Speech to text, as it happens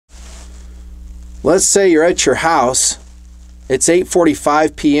Let's say you're at your house. It's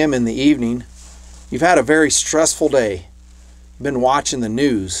 8:45 p.m. in the evening. You've had a very stressful day. You've been watching the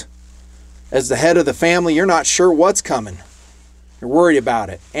news. As the head of the family, you're not sure what's coming. You're worried about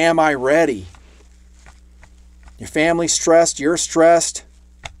it. Am I ready? Your family's stressed, you're stressed,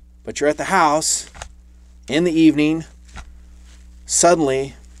 but you're at the house in the evening.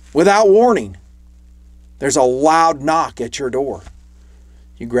 Suddenly, without warning, there's a loud knock at your door.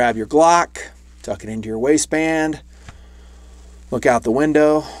 You grab your Glock, tuck it into your waistband, look out the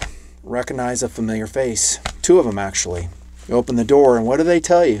window, recognize a familiar face. Two of them, actually. You open the door, and what do they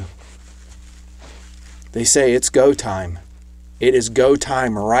tell you? They say, it's go time. It is go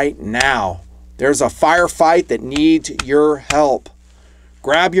time right now. There's a firefight that needs your help.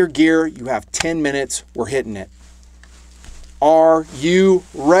 Grab your gear. You have 10 minutes. We're hitting it. Are you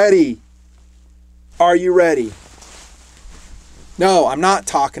ready? Are you ready? No, I'm not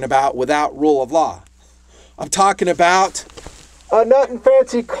talking about without rule of law. I'm talking about a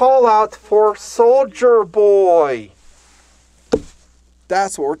Nutnfancy Callout for Soldier Boy.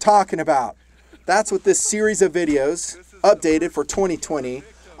 That's what we're talking about. That's what this series of videos, updated for 2020,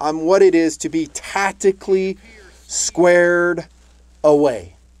 on what it is to be tactically squared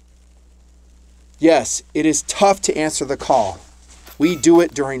away. Yes, it is tough to answer the call. We do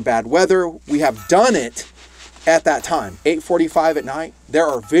it during bad weather. We have done it at that time, 8:45 at night. There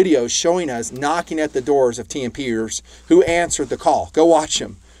are videos showing us knocking at the doors of TNPers who answered the call. Go watch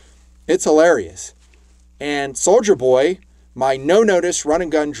them. It's hilarious. And Soldier Boy, my no-notice run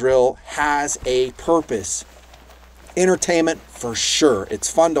and gun drill, has a purpose. Entertainment for sure. It's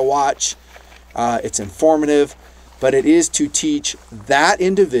fun to watch. It's informative, but it is to teach that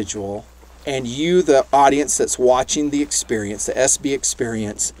individual and you, the audience that's watching the experience, the SB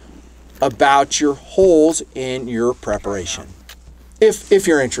experience, about your holes in your preparation. If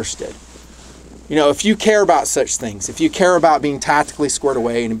you're interested. You know, if you care about such things, if you care about being tactically squared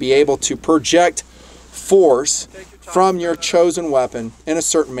away and be able to project force from your chosen weapon in a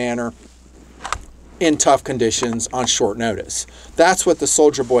certain manner in tough conditions on short notice. That's what the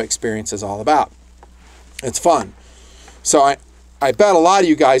Soldier Boy experience is all about. It's fun. So I bet a lot of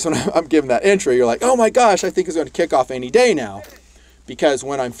you guys, when I'm giving that intro, you're like, oh my gosh, I think it's going to kick off any day now. Because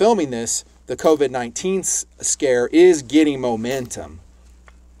when I'm filming this, the COVID-19 scare is getting momentum.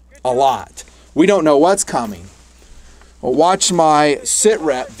 A lot. We don't know what's coming. Well, watch my sit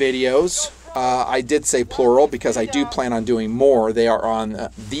rep videos. I did say plural because I do plan on doing more. They are on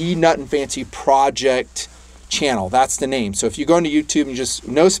the Nutnfancy Project channel. That's the name. So if you go into YouTube and just,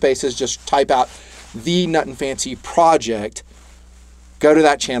 no spaces, just type out the Nutnfancy Project, go to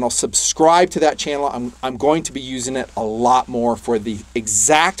that channel, subscribe to that channel. I'm going to be using it a lot more for the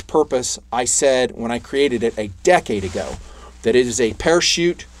exact purpose I said when I created it a decade ago, that it is a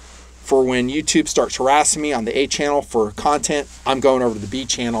parachute for when YouTube starts harassing me on the A channel for content. I'm going over to the B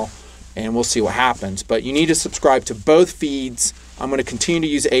channel and we'll see what happens. But you need to subscribe to both feeds. I'm going to continue to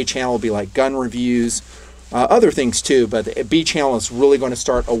use A channel. It'll be like gun reviews, other things too, but the B channel is really going to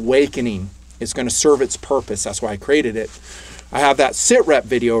start awakening. It's going to serve its purpose. That's why I created it. I have that sit rep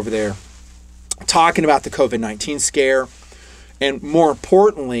video over there talking about the COVID-19 scare. And more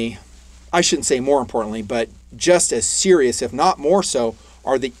importantly, I shouldn't say more importantly, but just as serious, if not more so,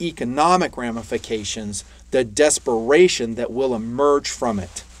 are the economic ramifications, the desperation that will emerge from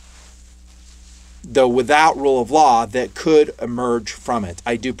it. The without rule of law that could emerge from it.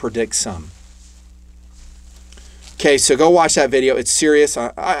 I do predict some. Okay, so go watch that video. It's serious.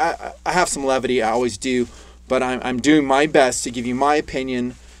 I have some levity. I always do. But I'm doing my best to give you my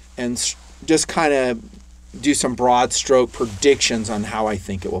opinion and just kind of do some broad stroke predictions on how I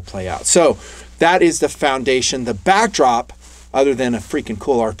think it will play out. So that is the foundation, the backdrop, other than a freaking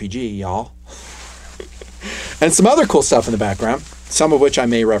cool RPG, y'all. And some other cool stuff in the background, some of which I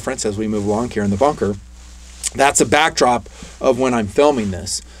may reference as we move along here in the bunker. That's a backdrop of when I'm filming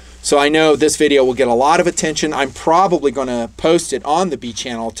this. So I know this video will get a lot of attention. I'm probably going to post it on the B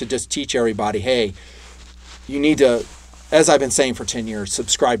channel to just teach everybody, hey, you need to, as I've been saying for 10 years,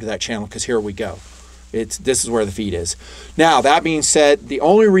 subscribe to that channel because here we go. This is where the feed is. Now, that being said, the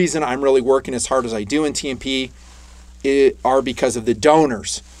only reason I'm really working as hard as I do in TNP are because of the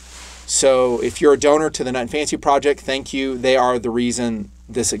donors. So if you're a donor to the Nutnfancy Project, thank you. They are the reason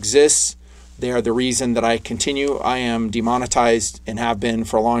this exists. They are the reason that I continue. I am demonetized and have been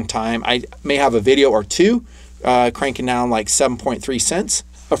for a long time. I may have a video or two cranking down like 7.3 cents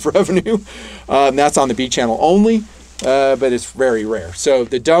of revenue. That's on the B channel only, but it's very rare. So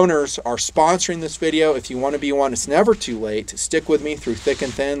the donors are sponsoring this video. If you want to be one, it's never too late. Stick with me through thick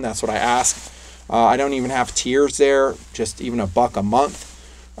and thin. That's what I ask. I don't even have tiers there, just even $1 a month.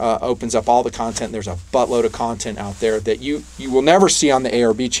 opens up all the content. There's a buttload of content out there that you will never see on the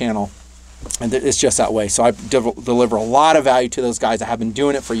ARB channel. And it's just that way. So I deliver a lot of value to those guys. I have been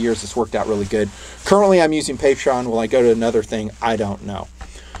doing it for years. It's worked out really good. Currently, I'm using Patreon. Will I go to another thing? I don't know.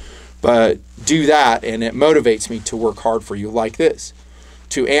 But do that, and it motivates me to work hard for you like this,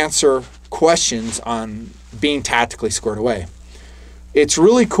 to answer questions on being tactically squared away. It's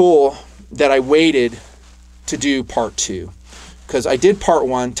really cool that I waited to do part 2, because I did part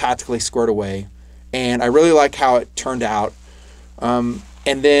 1, tactically squared away, and I really like how it turned out.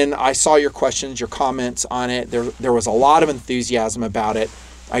 And then I saw your questions, your comments on it. There was a lot of enthusiasm about it.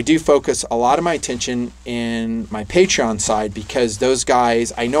 I do focus a lot of my attention in my Patreon side, because those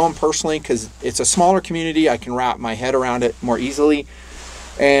guys, I know them personally because it's a smaller community. I can wrap my head around it more easily.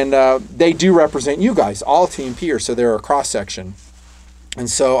 And they do represent you guys, all TNPers, so they're a cross-section. And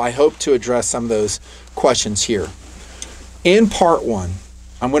so I hope to address some of those questions here. In part 1,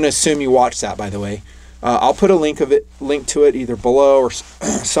 I'm going to assume you watched that, by the way. I'll put a link to it either below or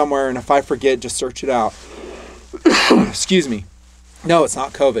somewhere, and if I forget, just search it out. Excuse me. No, it's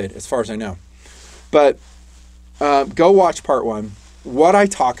not COVID, as far as I know. But go watch part 1. What I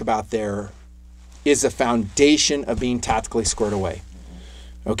talk about there is the foundation of being tactically squared away.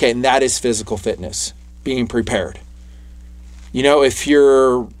 Okay, and that is physical fitness, being prepared. You know, if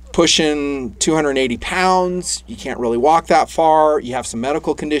you're pushing 280 pounds, you can't really walk that far, you have some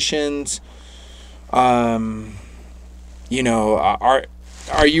medical conditions, you know,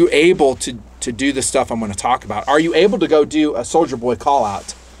 are you able to do the stuff I'm going to talk about? Are you able to go do a Soldier Boy call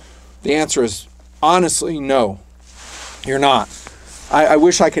out? The answer is honestly no, you're not. I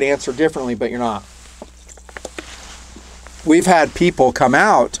wish I could answer differently, but you're not. We've had people come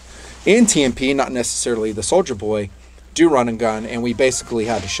out in TNP, not necessarily the Soldier Boy, do run and gun, and we basically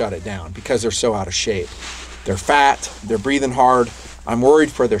had to shut it down because they're so out of shape. They're fat, they're breathing hard. I'm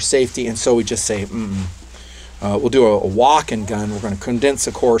worried for their safety, and so we just say, we'll do a walk and gun. We're going to condense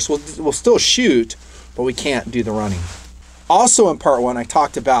the course. We'll still shoot, but we can't do the running. Also in part 1, I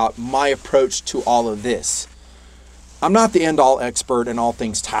talked about my approach to all of this. I'm not the end-all expert in all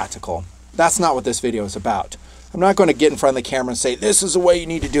things tactical. That's not what this video is about. I'm not going to get in front of the camera and say, this is the way you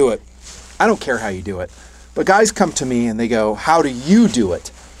need to do it. I don't care how you do it. But guys come to me and they go, how do you do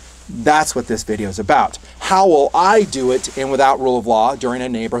it? That's what this video is about. How will I do it and without rule of law during a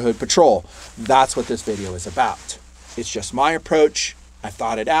neighborhood patrol? That's what this video is about. It's just my approach. I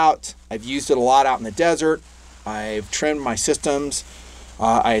thought it out. I've used it a lot out in the desert. I've trimmed my systems.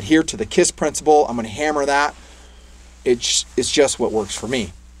 I adhere to the KISS principle. I'm going to hammer that. It's just what works for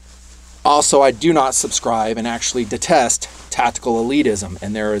me. Also, I do not subscribe and actually detest tactical elitism.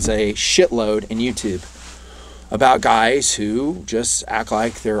 And there is a shitload in YouTube about guys who just act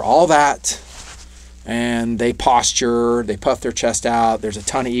like they're all that, and they posture, they puff their chest out, there's a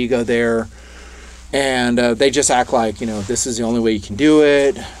ton of ego there, and they just act like, you know, this is the only way you can do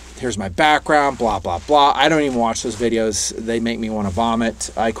it, here's my background, blah, blah, blah. I don't even watch those videos. They make me want to vomit.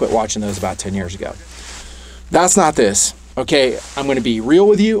 I quit watching those about 10 years ago. That's not this. Okay, I'm going to be real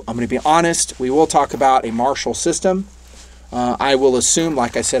with you. I'm going to be honest. We will talk about a martial system. I will assume,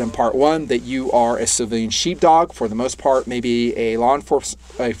 like I said in part 1, that you are a civilian sheepdog for the most part, maybe a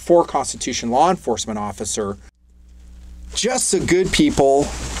for Constitution law enforcement officer. Just the good people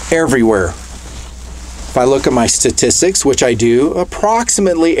everywhere. If I look at my statistics, which I do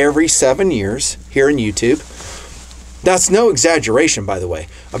approximately every 7 years here in YouTube, that's no exaggeration, by the way.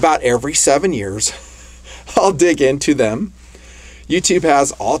 About every 7 years, I'll dig into them. YouTube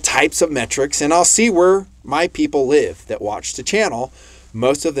has all types of metrics, and I'll see where my people live that watch the channel.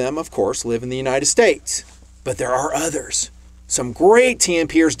 Most of them, of course, live in the United States, but there are others. Some great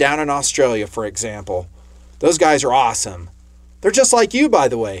TNPers down in Australia, for example. Those guys are awesome. They're just like you, by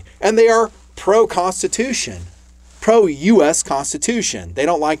the way, and they are pro-Constitution, pro-U.S. Constitution. They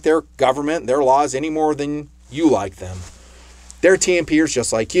don't like their government, their laws any more than you like them. They're TNPers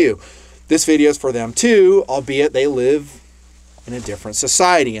just like you. This video is for them too, albeit they live in a different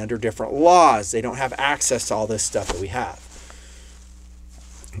society under different laws. They don't have access to all this stuff that we have.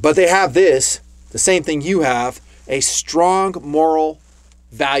 But they have this, the same thing you have, a strong moral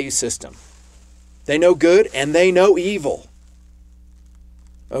value system. They know good and they know evil.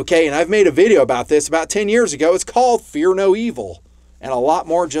 Okay, and I've made a video about this about 10 years ago. It's called Fear No Evil, and a lot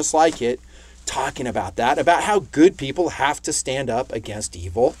more just like it, talking about that, about how good people have to stand up against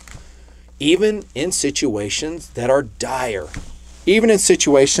evil, even in situations that are dire. Even in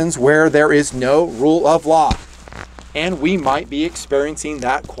situations where there is no rule of law. And we might be experiencing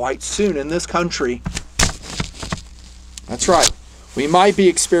that quite soon in this country. That's right. We might be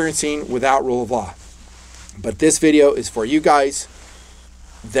experiencing without rule of law. But this video is for you guys.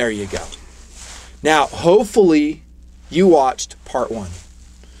 There you go. Now, hopefully you watched part 1.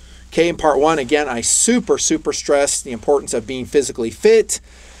 Okay, in part 1, again, I super stressed the importance of being physically fit,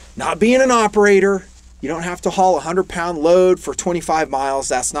 not being an operator. You don't have to haul a 100-pound load for 25 miles.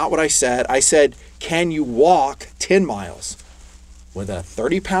 That's not what I said. I said, can you walk 10 miles? With a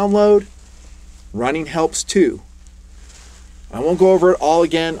 30-pound load, running helps too. I won't go over it all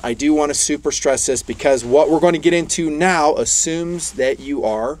again. I do want to super stress this because what we're going to get into now assumes that you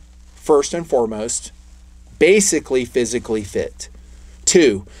are, first and foremost, basically physically fit.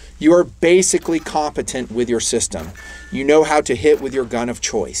 2, you are basically competent with your system. You know how to hit with your gun of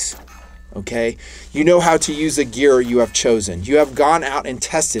choice. Okay? You know how to use the gear you have chosen. You have gone out and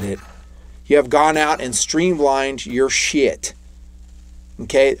tested it. You have gone out and streamlined your shit.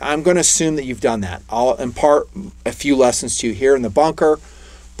 Okay? I'm going to assume that you've done that. I'll impart a few lessons to you here in the bunker,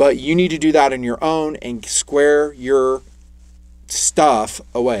 but you need to do that on your own and square your stuff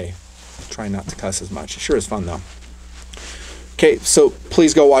away. Try not to cuss as much. It sure is fun though. Okay, so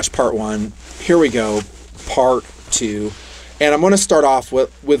please go watch part 1. Here we go, part 2. And I'm going to start off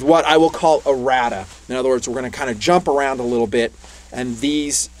with what I will call errata. In other words, we're going to kind of jump around a little bit. And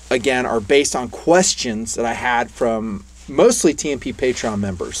these, again, are based on questions that I had from mostly TNP Patreon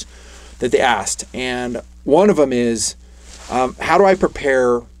members that they asked. And one of them is, how do I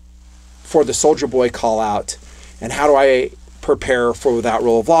prepare for the Soldier Boy call out? And how do I prepare for Without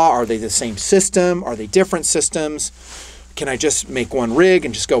Rule of Law? Are they the same system? Are they different systems? Can I just make one rig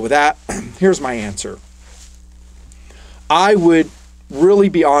and just go with that? Here's my answer. I would really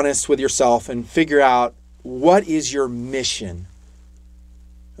be honest with yourself and figure out what is your mission.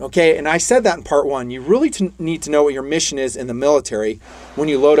 Okay, and I said that in part 1. You really need to know what your mission is in the military when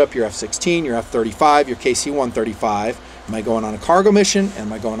you load up your F-16, your F-35, your KC-135. Am I going on a cargo mission?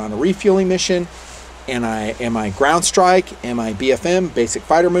 Am I going on a refueling mission? Am I ground strike? Am I BFM, basic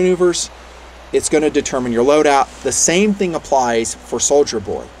fighter maneuvers? It's going to determine your loadout. The same thing applies for Soldier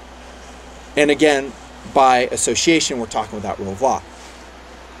Boy. And again, by association, we're talking without rule of law.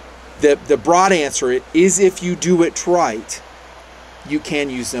 The broad answer is if you do it right, you can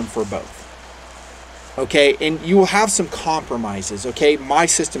use them for both. Okay, and you will have some compromises. Okay, my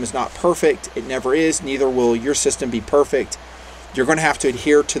system is not perfect. It never is. Neither will your system be perfect. You're going to have to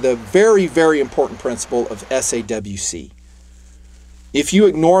adhere to the very, very important principle of SAWC. If you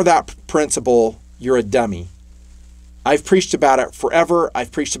ignore that principle, you're a dummy. I've preached about it forever.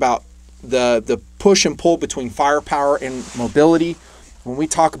 I've preached about the push and pull between firepower and mobility. When we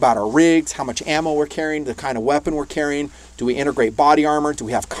talk about our rigs, how much ammo we're carrying, the kind of weapon we're carrying, do we integrate body armor? Do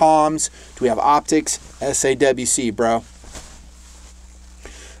we have comms? Do we have optics? SAWC, bro.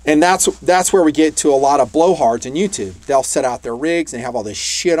 And that's where we get to a lot of blowhards in YouTube. They'll set out their rigs and they have all this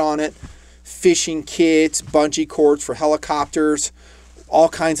shit on it. Fishing kits, bungee cords for helicopters, all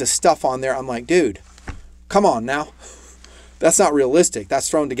kinds of stuff on there. I'm like, dude, come on now. That's not realistic. That's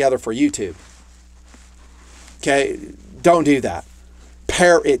thrown together for YouTube. Okay, don't do that.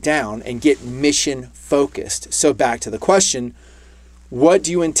 Pare it down and get mission focused. So back to the question, what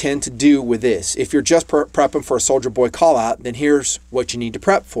do you intend to do with this? If you're just prepping for a Soldier Boy call out, then here's what you need to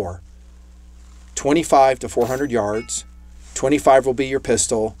prep for. 25 to 400 yards. 25 will be your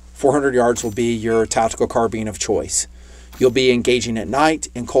pistol. 400 yards will be your tactical carbine of choice. You'll be engaging at night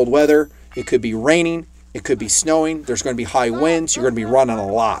in cold weather. It could be raining. It could be snowing. There's going to be high winds. You're going to be running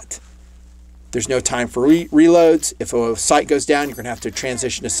a lot. There's no time for reloads. If a sight goes down, you're going to have to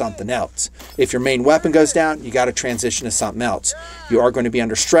transition to something else. If your main weapon goes down, you got to transition to something else. You are going to be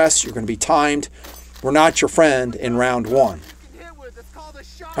under stress. You're going to be timed. We're not your friend in round 1.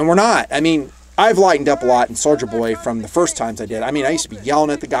 And we're not. I mean, I've lightened up a lot in Soldier Boy from the first times I did. I mean, I used to be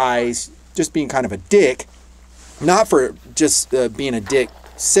yelling at the guys, just being kind of a dick. Not for just being a dick's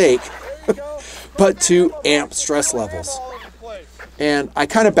sake, but to amp stress levels. And I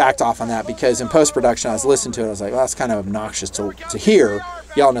kind of backed off on that because in post-production, I was listening to it. I was like, well, that's kind of obnoxious to hear,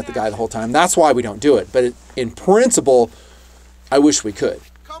 yelling at the guy the whole time. That's why we don't do it. But in principle, I wish we could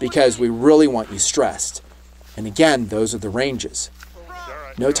because we really want you stressed. And again, those are the ranges.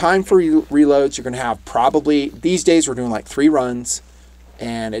 No time for reloads. You're going to have probably, these days we're doing like 3 runs.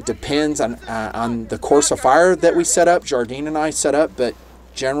 And it depends on the course of fire that we set up, Jardine and I set up. But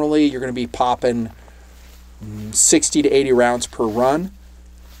generally, you're going to be popping 60 to 80 rounds per run,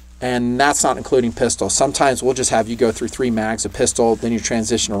 and that's not including pistol. Sometimes we'll just have you go through 3 mags of pistol, then you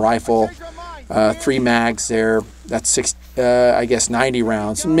transition to rifle, 3 mags there. That's I guess 90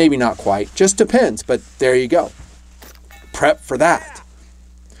 rounds, maybe not quite. Just depends, but there you go. Prep for that.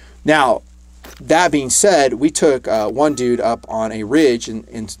 Now, that being said, we took one dude up on a ridge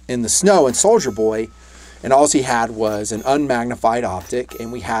in the snow in Soldier Boy, And all he had was an unmagnified optic,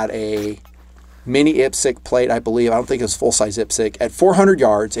 and we had a mini IPSC plate, I believe. I don't think it was full-size IPSC, at 400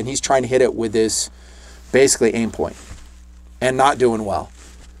 yards, and he's trying to hit it with this basically aim point and not doing well.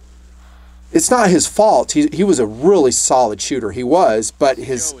 It's not his fault. He was a really solid shooter. He was, but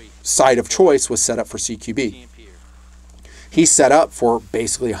his site of choice was set up for CQB. He's set up for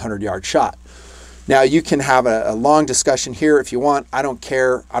basically a 100-yard shot. Now, you can have a long discussion here if you want. I don't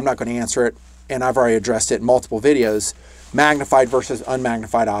care. I'm not going to answer it. And I've already addressed it in multiple videos. Magnified versus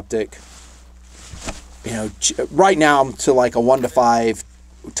unmagnified optic. You know, right now I'm to like a 1 to 5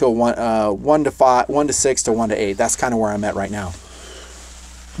 to a 1 to 5, 1 to 6 to 1 to 8. That's kind of where I'm at right now.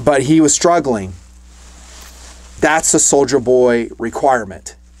 But he was struggling. That's a Soldier Boy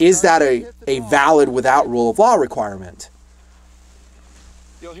requirement. Is that a valid without rule of law requirement?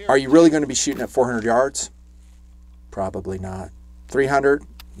 Are you really going to be shooting at 400 yards? Probably not. 300?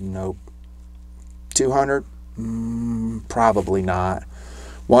 Nope. 200? Probably not.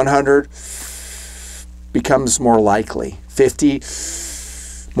 100 becomes more likely. 50?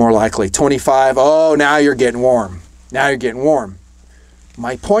 More likely. 25? Oh, now you're getting warm. Now you're getting warm.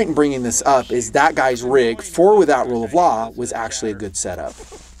 My point in bringing this up is that guy's rig, for without rule of law, was actually a good setup.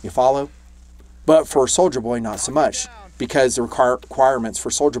 You follow? But for Soldier Boy, not so much, because the requirements for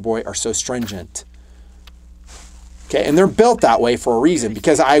Soldier Boy are so stringent. Okay, and they're built that way for a reason,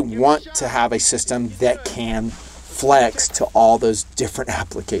 because I want to have a system that can flex to all those different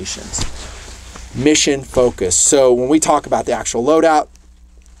applications. Mission focus. So when we talk about the actual loadout,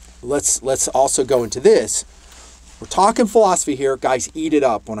 let's also go into this. We're talking philosophy here. Guys, eat it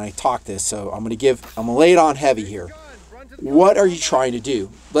up when I talk this. So I'm gonna lay it on heavy here. What are you trying to do?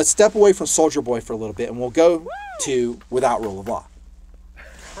 Let's step away from Soldier Boy for a little bit, and we'll go to without rule of law.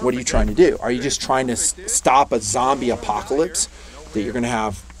 What are you trying to do? Are you just trying to stop a zombie apocalypse that you're going to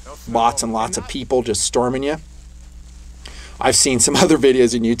have lots and lots of people just storming you? I've seen some other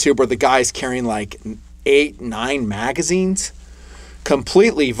videos on YouTube where the guy's carrying like 8, 9 magazines,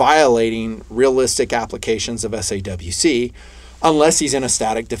 completely violating realistic applications of SAWC, unless he's in a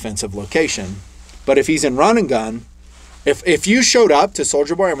static defensive location. But if he's in run and gun, if you showed up to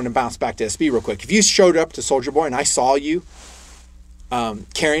Soldier Boy, I'm going to bounce back to SB real quick. If you showed up to Soldier Boy and I saw you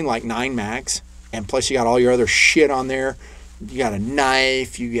carrying like 9 mags, and plus you got all your other shit on there, you got a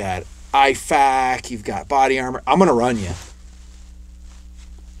knife, you got IFAK, you've got body armor, I'm going to run you.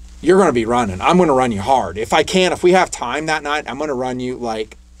 You're going to be running. I'm going to run you hard. If I can, if we have time that night, I'm going to run you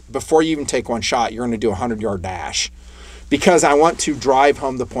like, before you even take one shot, you're going to do a 100-yard dash. Because I want to drive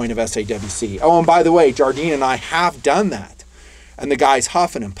home the point of SAWC. Oh, and by the way, Jardine and I have done that. And the guy's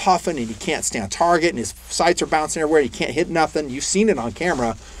huffing and puffing, and he can't stay on target, and his sights are bouncing everywhere. He can't hit nothing. You've seen it on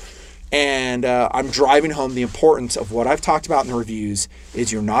camera. And I'm driving home the importance of what I've talked about in the reviews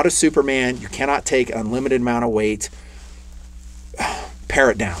is you're not a Superman. You cannot take an unlimited amount of weight.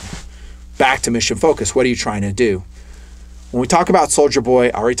 Pare it down. Back to mission focus. What are you trying to do? When we talk about Soldier Boy,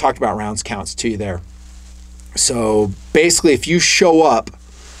 I already talked about rounds counts to you there. So basically, if you show up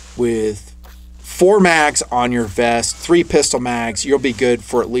with 4 mags on your vest, 3 pistol mags, you'll be good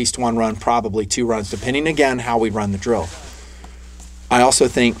for at least 1 run, probably 2 runs, depending again how we run the drill. I also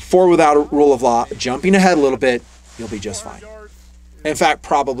think 4 without a rule of law, jumping ahead a little bit, you'll be just fine. In fact,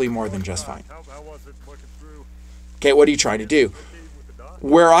 probably more than just fine. Okay, what are you trying to do?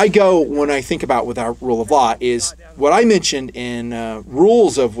 Where I go when I think about without rule of law is what I mentioned in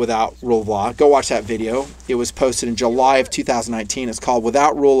rules of without rule of law. Go watch that video. It was posted in July of 2019. It's called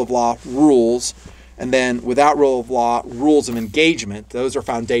Without Rule of Law Rules, and then Without Rule of Law Rules of Engagement. Those are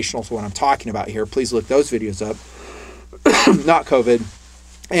foundational to what I'm talking about here. Please look those videos up. Not COVID.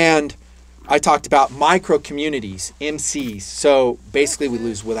 And I talked about micro communities, MCs. So basically we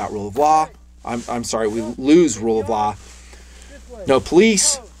lose without rule of law. I'm sorry, we lose rule of law. No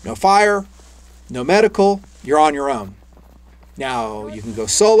police, no fire, no medical, you're on your own. Now, you can go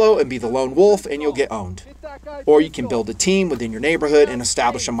solo and be the lone wolf and you'll get owned. Or you can build a team within your neighborhood and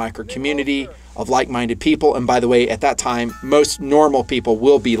establish a micro community of like-minded people. And by the way, at that time, most normal people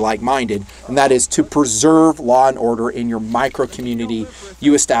will be like-minded. And that is to preserve law and order in your micro community.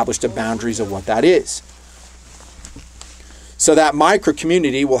 You establish the boundaries of what that is. So that micro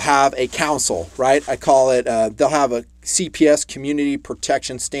community will have a council, right? I call it, they'll have a CPS, Community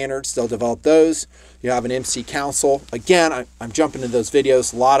Protection Standards. They'll develop those. You have an MC council. Again, I'm jumping into those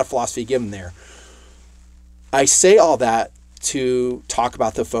videos. A lot of philosophy given there. I say all that to talk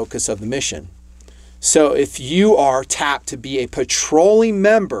about the focus of the mission. So if you are tapped to be a patrolling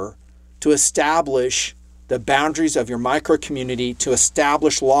member to establish the boundaries of your micro community, to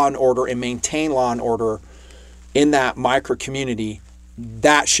establish law and order and maintain law and order in that micro community,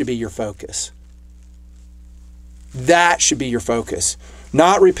 that should be your focus. That should be your focus.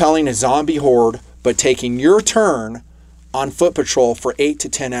 Not repelling a zombie horde, but taking your turn on foot patrol for 8 to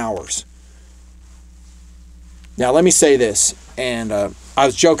 10 hours. Now, let me say this, and I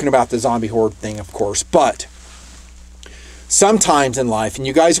was joking about the zombie horde thing, of course, but sometimes in life, and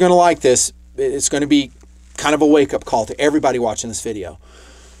you guys are going to like this, it's going to be kind of a wake-up call to everybody watching this video.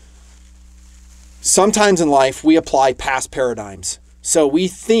 Sometimes in life, we apply past paradigms. So we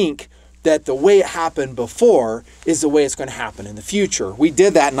think that the way it happened before is the way it's going to happen in the future. We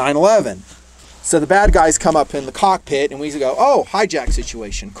did that in 9/11. So the bad guys come up in the cockpit and we go, oh, hijack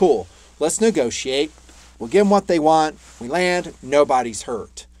situation, cool. Let's negotiate. We'll give them what they want. We land, nobody's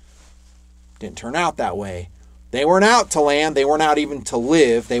hurt. Didn't turn out that way. They weren't out to land. They weren't out even to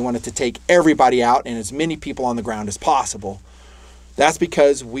live. They wanted to take everybody out and as many people on the ground as possible. That's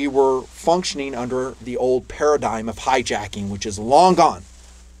because we were functioning under the old paradigm of hijacking, which is long gone.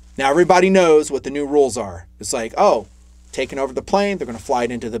 Now everybody knows what the new rules are. It's like, oh, taking over the plane, they're going to fly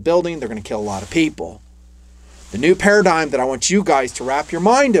it into the building, they're going to kill a lot of people. The new paradigm that I want you guys to wrap your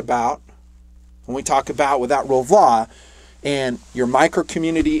mind about when we talk about without rule of law and your micro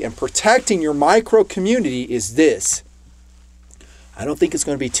community and protecting your micro community is this. I don't think it's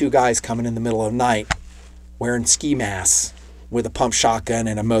going to be two guys coming in the middle of the night wearing ski masks with a pump shotgun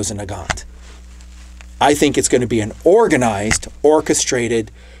and a Mosin Nagant. I think it's going to be an organized,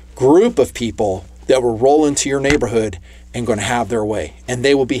 orchestrated group of people that will roll into your neighborhood and going to have their way. And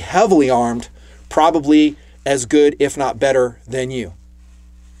they will be heavily armed, probably as good, if not better, than you.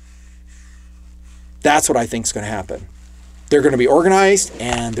 That's what I think is going to happen. They're going to be organized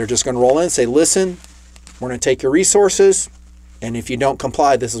and they're just going to roll in and say, listen, we're going to take your resources. And if you don't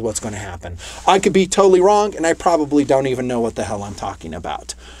comply, this is what's going to happen. I could be totally wrong, and I probably don't even know what the hell I'm talking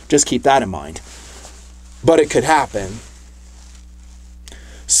about. Just keep that in mind. But it could happen.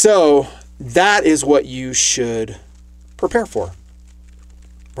 So that is what you should prepare for,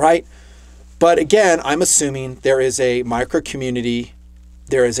 right? But again, I'm assuming there is a micro community,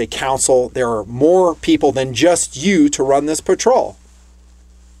 there is a council, there are more people than just you to run this patrol.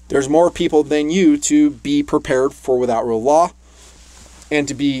 There's more people than you to be prepared for without rule of law and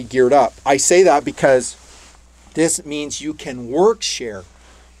to be geared up. I say that because this means you can work share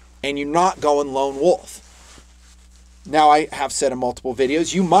and you're not going lone wolf. Now, I have said in multiple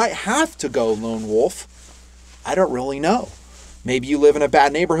videos, you might have to go lone wolf. I don't really know. Maybe you live in a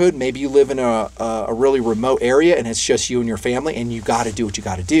bad neighborhood. Maybe you live in a really remote area and it's just you and your family and you got to do what you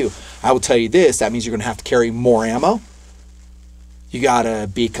got to do. I will tell you this, that means you're going to have to carry more ammo. You got to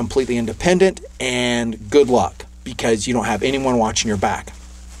be completely independent and good luck because you don't have anyone watching your back.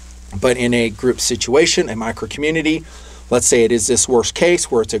 But in a group situation, a micro community, let's say it is this worst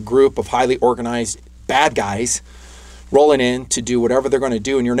case where it's a group of highly organized bad guys rolling in to do whatever they're going to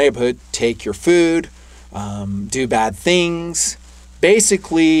do in your neighborhood, take your food, do bad things,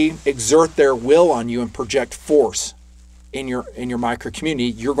 basically exert their will on you and project force in your micro community,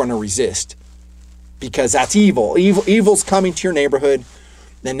 you're going to resist because that's evil. Evil's coming to your neighborhood.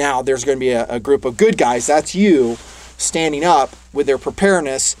 And now there's going to be a group of good guys, that's you, standing up with their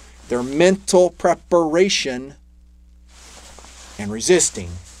preparedness, their mental preparation, and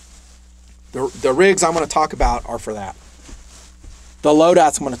resisting. The rigs I'm going to talk about are for that. The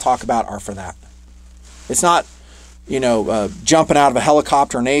loadouts I'm going to talk about are for that. It's not, jumping out of a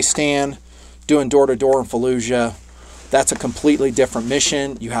helicopter in A-stand, doing door-to-door in Fallujah. That's a completely different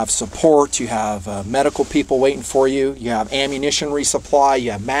mission. You have support. You have medical people waiting for you. You have ammunition resupply.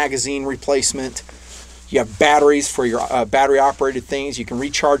 You have magazine replacement. You have batteries for your battery-operated things. You can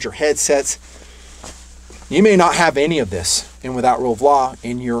recharge your headsets. You may not have any of this in without rule of law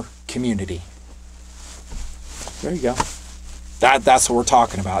in your community. There you go. That's what we're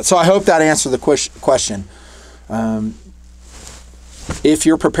talking about. So I hope that answered the question. If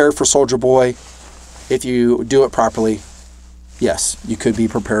you're prepared for Soldier Boy, if you do it properly, yes, you could be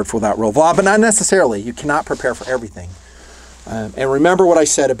prepared for that rule of law, but not necessarily. You cannot prepare for everything. And remember what I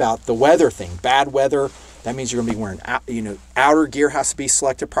said about the weather thing. Bad weather, that means you're going to be wearing, outer gear has to be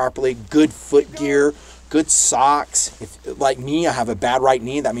selected properly, good foot gear, good socks. If, like me, I have a bad right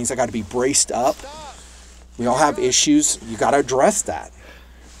knee. That means I got to be braced up. We all have issues. You got to address that.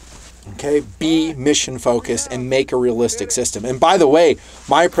 Okay, be mission focused and make a realistic system. And by the way,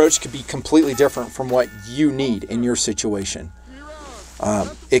 my approach could be completely different from what you need in your situation.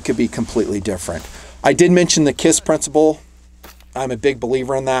 It could be completely different. I did mention the KISS principle. I'm a big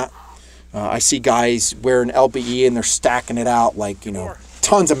believer in that. I see guys wearing LBE and they're stacking it out like,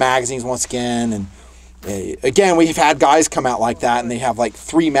 tons of magazines once again. And again, we've had guys come out like that and they have like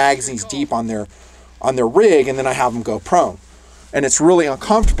 3 magazines deep on their rig, and then I have them go prone. And it's really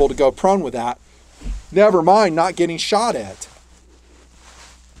uncomfortable to go prone with that Never mind not getting shot at.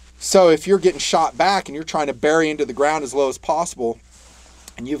 So if you're getting shot back and you're trying to bury into the ground as low as possible,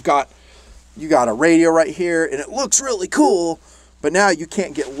 and you got a radio right here and it looks really cool, but now you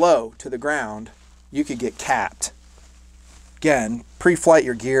can't get low to the ground, you could get capped. Again, pre-flight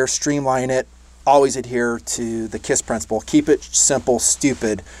your gear, streamline it, always adhere to the KISS principle. Keep it simple,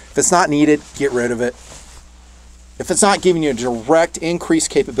 stupid. If it's not needed, get rid of it. If it's not giving you a direct increased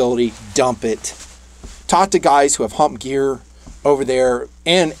capability, dump it. Talk to guys who have hump gear over there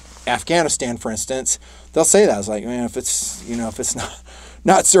in Afghanistan, for instance. They'll say that. It's like, man, if it's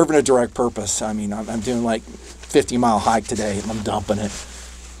not serving a direct purpose, I mean, I'm doing like 50-mile hike today and I'm dumping it.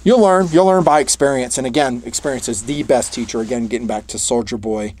 You'll learn by experience. And again, experience is the best teacher. Again, getting back to Soldier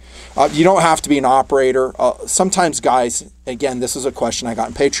Boy. You don't have to be an operator. Sometimes guys, again, this is a question I got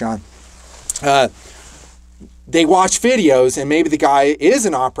in Patreon. They watch videos and maybe the guy is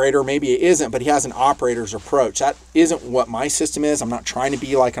an operator, maybe he isn't, but he has an operator's approach. That isn't what my system is. I'm not trying to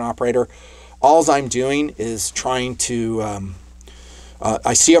be like an operator. All I'm doing is trying to,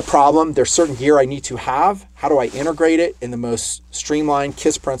 I see a problem. There's certain gear I need to have. How do I integrate it in the most streamlined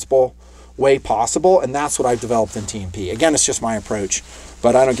KISS principle way possible? And that's what I've developed in TNP. Again, it's just my approach,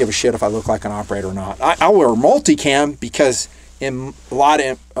 but I don't give a shit if I look like an operator or not. I'll wear multicam because in a lot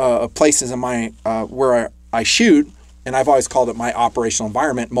of places in my where I shoot, and I've always called it my operational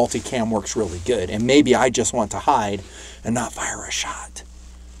environment, multicam works really good. And maybe I just want to hide and not fire a shot.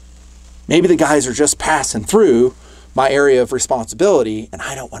 Maybe the guys are just passing through my area of responsibility and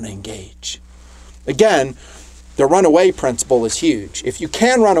I don't want to engage. Again, the runaway principle is huge. If you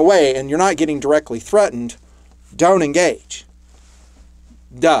can run away and you're not getting directly threatened, don't engage.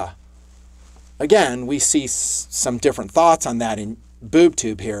 Duh. Again, we see some different thoughts on that in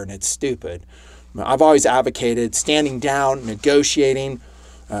BoobTube here, and it's stupid. I've always advocated standing down, negotiating,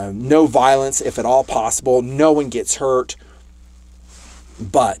 no violence if at all possible. No one gets hurt.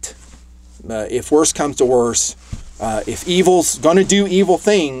 But if worse comes to worse, if evil's going to do evil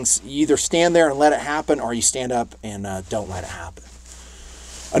things, you either stand there and let it happen or you stand up and don't let it happen.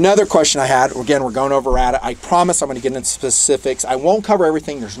 Another question I had, again, we're going over at it. I promise I'm going to get into specifics. I won't cover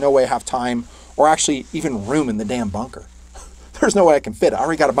everything. There's no way I have time or actually even room in the damn bunker. There's no way I can fit it. I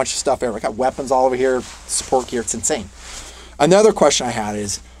already got a bunch of stuff there. I got weapons all over here, support gear. It's insane. Another question I had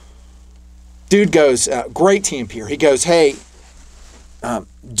is, dude goes, great TNP here. He goes, hey,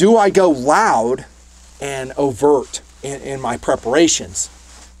 do I go loud and overt in my preparations?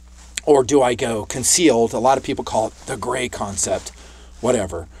 Or do I go concealed? A lot of people call it the gray concept,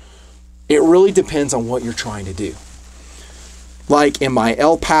 whatever. It really depends on what you're trying to do. Like in my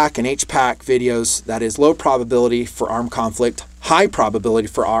LPAK and HPAK videos, that is low probability for armed conflict, high probability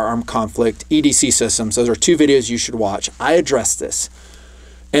for our armed conflict, EDC systems. Those are two videos you should watch. I address this.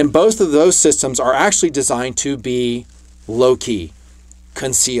 And both of those systems are actually designed to be low-key,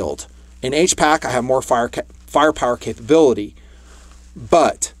 concealed. In HPAK, I have more firepower capability.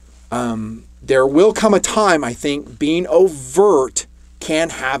 But there will come a time, I think, being overt can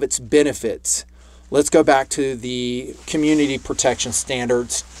have its benefits. Let's go back to the community protection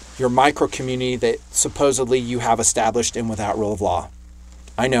standards, your micro community that supposedly you have established in without rule of law.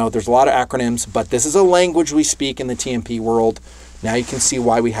 I know there's a lot of acronyms, but this is a language we speak in the TNP world. Now you can see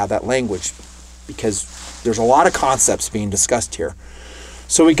why we have that language, because there's a lot of concepts being discussed here.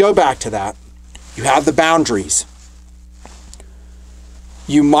 So we go back to that. You have the boundaries.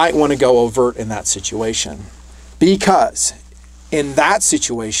 You might want to go overt in that situation, because in that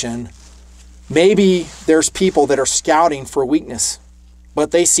situation, maybe there's people that are scouting for weakness,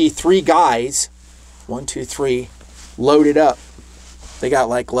 but they see three guys, 1, 2, 3, loaded up. They got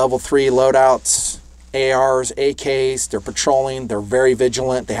like level 3 loadouts, ARs, AKs, they're patrolling, they're very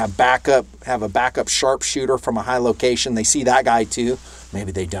vigilant, they have a backup sharpshooter from a high location. They see that guy too.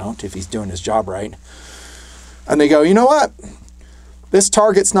 Maybe they don't if he's doing his job right. And they go, you know what? This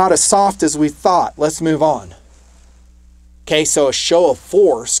target's not as soft as we thought. Let's move on. Okay, so a show of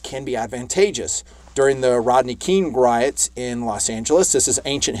force can be advantageous. During the Rodney King riots in Los Angeles, this is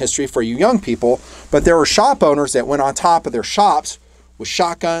ancient history for you young people, but there were shop owners that went on top of their shops with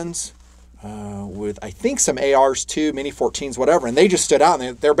shotguns, with I think some ARs too, mini 14s, whatever, and they just stood out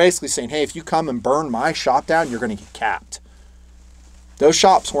and they're basically saying, hey, if you come and burn my shop down, you're going to get capped. Those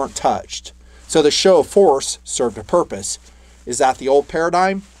shops weren't touched. So the show of force served a purpose. Is that the old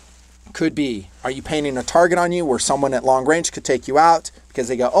paradigm? Could be. Are you painting a target on you where someone at long range could take you out because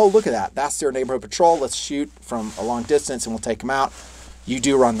they go, oh, look at that. That's their neighborhood patrol. Let's shoot from a long distance and we'll take them out. You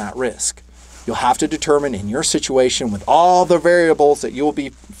do run that risk. You'll have to determine in your situation with all the variables that you will be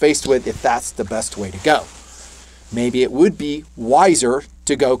faced with if that's the best way to go. Maybe it would be wiser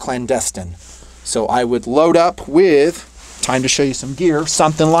to go clandestine. So I would load up with, time to show you some gear,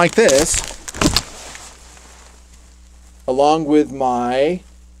 something like this, along with my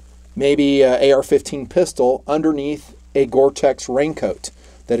maybe AR-15 pistol underneath a Gore-Tex raincoat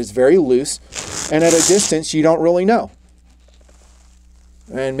that is very loose, and at a distance you don't really know.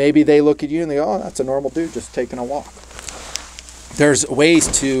 And maybe they look at you and they go, oh, that's a normal dude just taking a walk. There's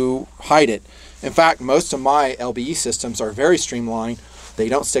ways to hide it. In fact, most of my LBE systems are very streamlined. They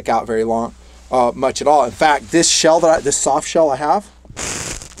don't stick out very long, much at all. In fact, this shell this soft shell I have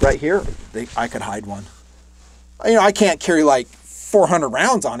right here, I could hide one. You know, I can't carry like 400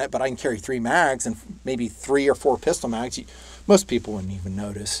 rounds on it, but I can carry 3 mags and maybe 3 or 4 pistol mags. Most people wouldn't even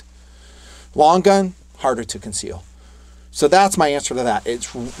notice. Long gun, harder to conceal. So that's my answer to that. It's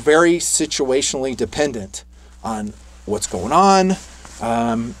very situationally dependent on what's going on,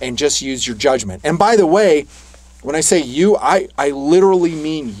 and just use your judgment. And by the way, when I say you, I literally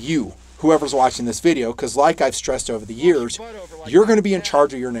mean you, whoever's watching this video, because like I've stressed over the years, you're going to be in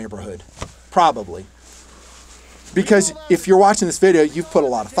charge of your neighborhood, probably. Because if you're watching this video, you've put a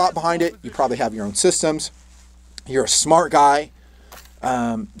lot of thought behind it. You probably have your own systems. You're a smart guy.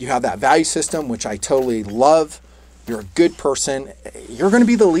 You have that value system, which I totally love. You're a good person. You're going to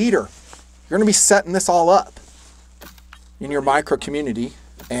be the leader. You're going to be setting this all up in your micro community,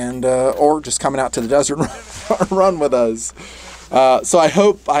 and or just coming out to the desert and run with us. So I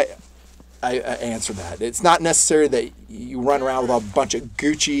hope I answered that. It's not necessary that you run around with a bunch of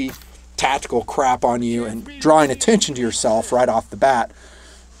Gucci tactical crap on you and drawing attention to yourself right off the bat.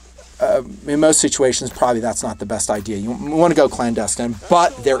 In most situations, probably that's not the best idea. You want to go clandestine,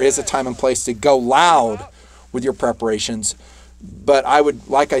 but there is a time and place to go loud with your preparations. But I would,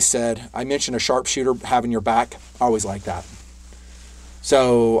 like I said, I mentioned a sharpshooter having your back. I always like that.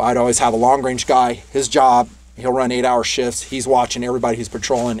 So I'd always have a long range guy. His job, he'll run 8-hour shifts. He's watching everybody who's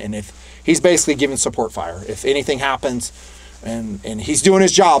patrolling, and if he's basically giving support fire. If anything happens, and he's doing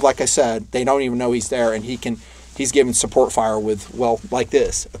his job, like I said, they don't even know he's there, and he's giving support fire with, well, like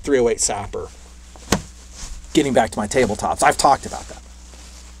this, a 308 Sapper. Getting back to my tabletops, I've talked about that.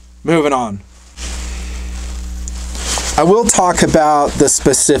 Moving on. I will talk about the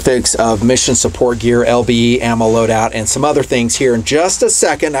specifics of mission support gear, LBE, ammo loadout, and some other things here in just a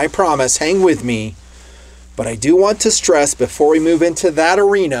second. I promise, hang with me. But I do want to stress, before we move into that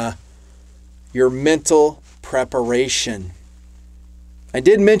arena, your mental preparation. I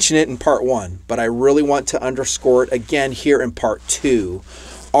did mention it in part 1, but I really want to underscore it again here in part 2.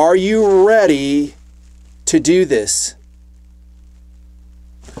 Are you ready to do this?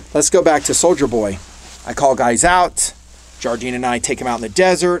 Let's go back to Soldier Boy. I call guys out. Jardine and I take them out in the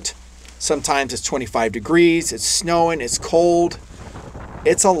desert. Sometimes it's 25 degrees, it's snowing, it's cold.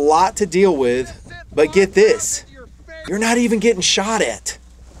 It's a lot to deal with, but get this, you're not even getting shot at.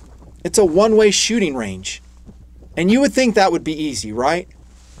 It's a one-way shooting range. And you would think that would be easy, right?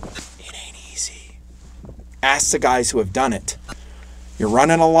 It ain't easy. Ask the guys who have done it. You're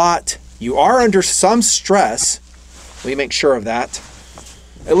running a lot. You are under some stress. We make sure of that.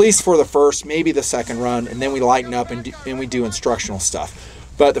 At least for the first, maybe the second run, and then we lighten up and we do instructional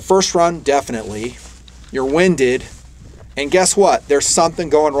stuff. But the first run, definitely, you're winded, and guess what? There's something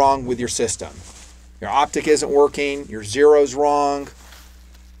going wrong with your system. Your optic isn't working, your zero's wrong,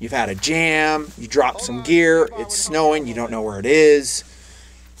 you've had a jam, you dropped some gear, it's snowing, you don't know where it is,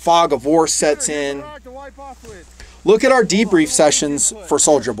 fog of war sets in. Look at our debrief sessions for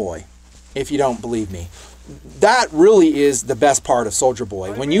Soldier Boy, if you don't believe me. That really is the best part of Soldier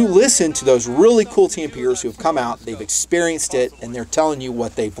Boy. When you listen to those really cool TNPers who have come out, they've experienced it, and they're telling you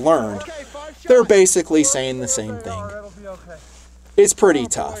what they've learned, they're basically saying the same thing. It's pretty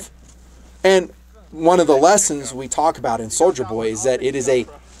tough. And one of the lessons we talk about in Soldier Boy is that it is a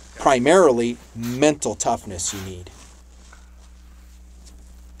primarily mental toughness you need.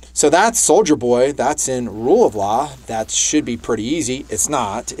 So that's Soldier Boy. That's in Rule of Law. That should be pretty easy. It's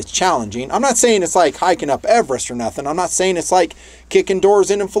not. It's challenging. I'm not saying it's like hiking up Everest or nothing. I'm not saying it's like kicking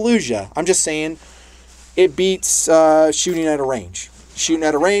doors in Fallujah. I'm just saying it beats shooting at a range. Shooting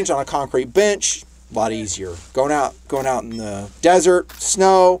at a range on a concrete bench, a lot easier. Going out in the desert,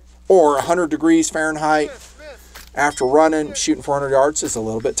 snow, or 100 degrees Fahrenheit after running, shooting 400 yards is a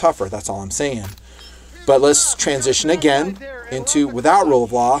little bit tougher. That's all I'm saying. But let's transition again into, without Rule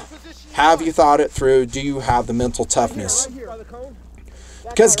of Law, have you thought it through? Do you have the mental toughness?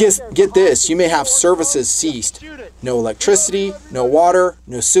 Because get this, you may have services ceased. No electricity, no water,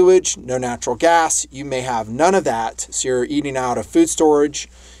 no sewage, no natural gas. You may have none of that, so you're eating out of food storage.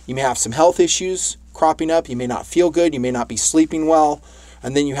 You may have some health issues cropping up. You may not feel good. You may not be sleeping well.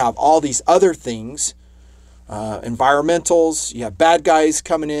 And then you have all these other things, environmentals. You have bad guys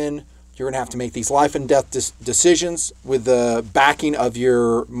coming in. You're going to have to make these life and death decisions with the backing of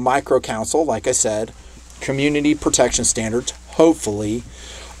your micro council, like I said, community protection standards, hopefully.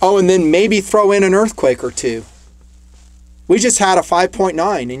 Oh, and then maybe throw in an earthquake or two. We just had a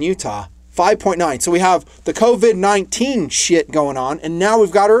 5.9 in Utah. 5.9. So we have the COVID-19 shit going on, and now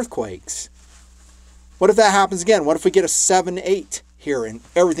we've got earthquakes. What if that happens again? What if we get a 7.8 here and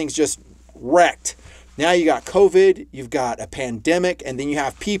everything's just wrecked? Now you got COVID, you've got a pandemic, and then you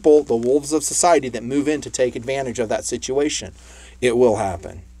have people, the wolves of society, that move in to take advantage of that situation. It will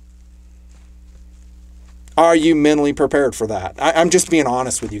happen. Are you mentally prepared for that? I'm just being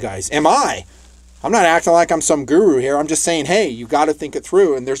honest with you guys. Am I? I'm not acting like I'm some guru here. I'm just saying, hey, you got to think it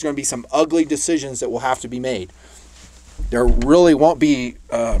through, and there's going to be some ugly decisions that will have to be made. There really won't be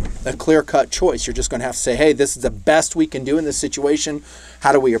a clear-cut choice. You're just going to have to say, hey, this is the best we can do in this situation.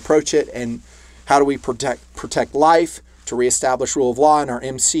 How do we approach it? And how do we protect life to reestablish rule of law in our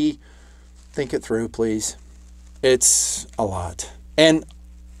MC? Think it through, please. It's a lot. And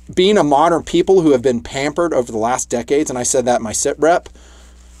being a modern people who have been pampered over the last decades, and I said that in my sit rep,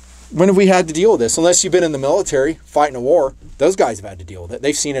 when have we had to deal with this? Unless you've been in the military fighting a war, those guys have had to deal with it.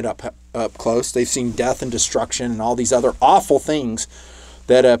 They've seen it up close. They've seen death and destruction and all these other awful things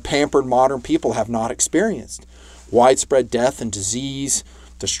that pampered modern people have not experienced. Widespread death and disease,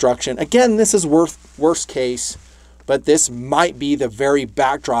 destruction. Again, this is worst case, but this might be the very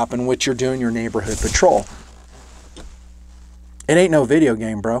backdrop in which you're doing your neighborhood patrol. It ain't no video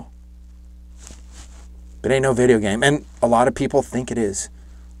game, bro. It ain't no video game. And a lot of people think it is.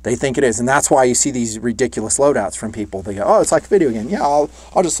 They think it is. And that's why you see these ridiculous loadouts from people. They go, oh, it's like a video game. Yeah, I'll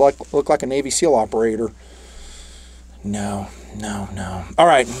just look like a Navy SEAL operator. No. All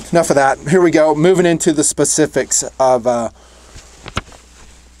right, enough of that. Here we go. Moving into the specifics of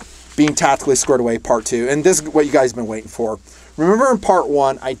being tactically squared away, part 2. And this is what you guys have been waiting for. Remember in part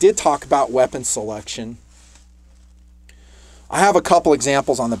 1, I did talk about weapon selection. I have a couple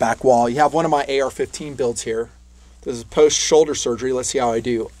examples on the back wall. You have one of my AR-15 builds here. This is post-shoulder surgery. Let's see how I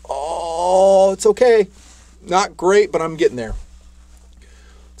do. Oh, it's okay. Not great, but I'm getting there.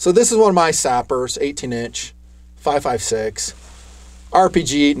 So this is one of my sappers, 18-inch, 5.56.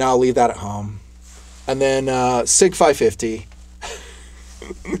 RPG, now I'll leave that at home. And then SIG 550.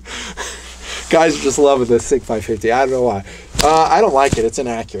 Guys are just loving this SIG 550. I don't know why. I don't like it. It's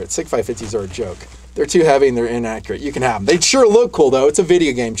inaccurate. SIG 550s are a joke. They're too heavy and they're inaccurate. You can have them. They sure look cool, though. It's a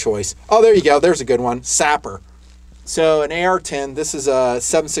video game choice. Oh, there you go. There's a good one. Sapper. So an AR-10, this is a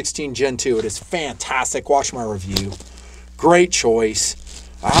 7.16 Gen 2. It is fantastic. Watch my review. Great choice.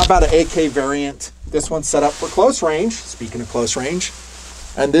 How about an AK variant? This one's set up for close range. Speaking of close range.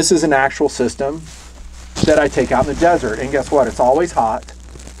 And this is an actual system that I take out in the desert. And guess what? It's always hot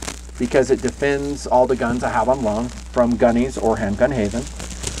because it defends all the guns I have on loan from Gunnies or Handgun Haven.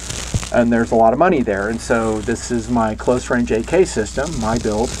 And there's a lot of money there. And so this is my close range AK system, my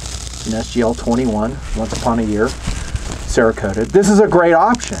build, an SGL 21, once upon a year, Cerakoted. This is a great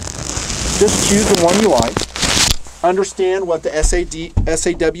option. Just choose the one you like. Understand what the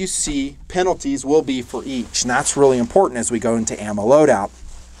SAWC penalties will be for each. And that's really important as we go into ammo loadout.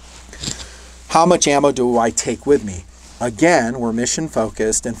 How much ammo do I take with me? Again, we're mission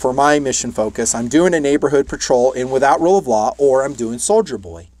focused. And for my mission focus, I'm doing a neighborhood patrol in without rule of law, or I'm doing Soldier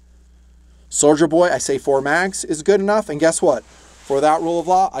Boy. Soldier Boy, I say 4 mags is good enough. And guess what? For that rule of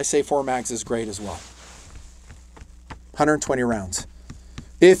law, I say 4 mags is great as well. 120 rounds.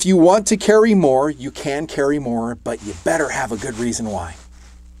 If you want to carry more, you can carry more, but you better have a good reason why.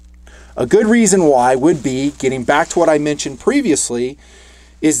 A good reason why would be, getting back to what I mentioned previously,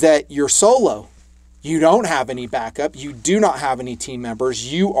 is that you're solo. You don't have any backup. You do not have any team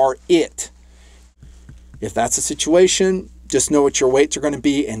members. You are it. If that's the situation, just know what your weights are going to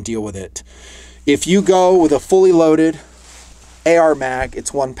be and deal with it. If you go with a fully loaded AR mag,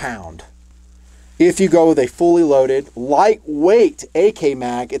 it's 1 pound. If you go with a fully loaded, lightweight AK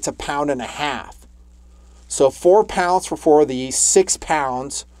mag, it's 1.5 pounds. So 4 pounds for 4 of these, 6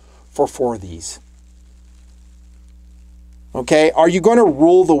 pounds for 4 of these. Okay, are you going to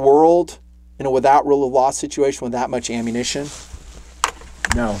rule the world in a without rule of law situation with that much ammunition?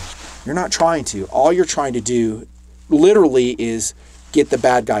 No, you're not trying to. All you're trying to do literally is get the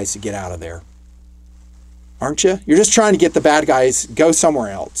bad guys to get out of there. Aren't you? You're just trying to get the bad guys, go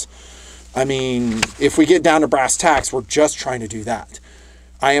somewhere else. I mean, if we get down to brass tacks, we're just trying to do that.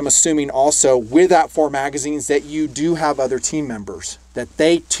 I am assuming also with that 4 magazines that you do have other team members, that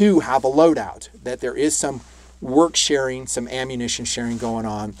they too have a loadout, that there is some work sharing, some ammunition sharing going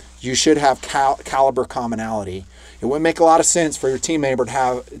on. You should have caliber commonality. It wouldn't make a lot of sense for your team member to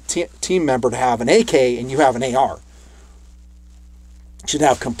have an AK and you have an AR. should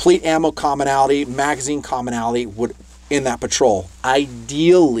have complete ammo commonality, magazine commonality in that patrol.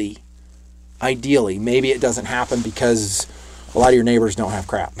 Ideally, maybe it doesn't happen because a lot of your neighbors don't have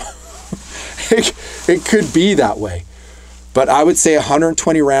crap. It could be that way. But I would say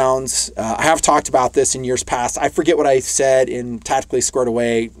 120 rounds. I have talked about this in years past. I forget what I said in Tactically Squared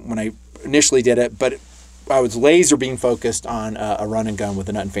Away when I initially did it, but I was laser being focused on a run and gun with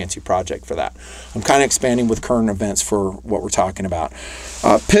the Nutnfancy Project for that. I'm kind of expanding with current events for what we're talking about.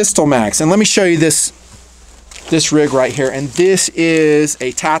 Pistol mags. And let me show you this rig right here. And this is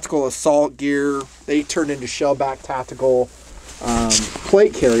a tactical assault gear. They turned into shellback tactical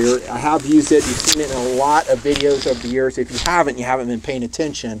plate carrier. I have used it. You've seen it in a lot of videos over the years. If you haven't been paying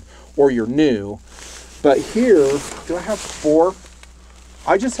attention or you're new. But here, do I have 4?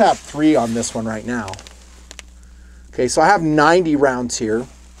 I just have 3 on this one right now. Okay, so I have 90 rounds here.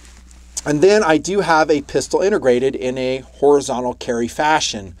 And then I do have a pistol integrated in a horizontal carry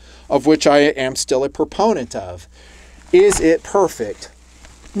fashion, of which I am still a proponent of. Is it perfect?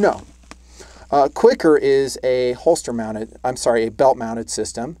 No. Quicker is a a belt mounted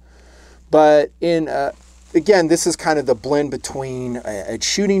system. But again, this is kind of the blend between a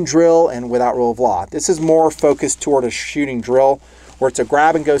shooting drill and without rule of law. This is more focused toward a shooting drill where it's a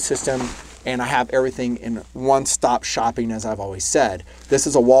grab and go system, and I have everything in one-stop shopping, as I've always said. This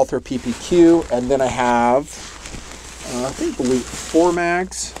is a Walther PPQ, and then I have, I believe 4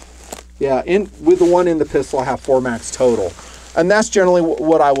 mags. Yeah, with the one in the pistol, I have 4 mags total. And that's generally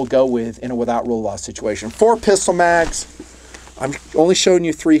what I will go with in a without rule of law situation. 4 pistol mags. I'm only showing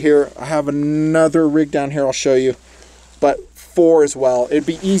you 3 here. I have another rig down here I'll show you, but 4 as well. It'd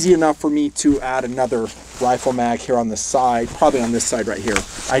be easy enough for me to add another rifle mag here on the side, probably on this side right here.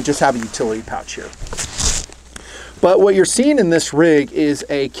 I just have a utility pouch here. But what you're seeing in this rig is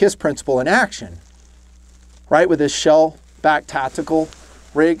a KISS principle in action, right? With this shell back tactical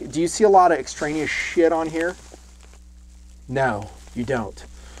rig. Do you see a lot of extraneous shit on here? No, you don't.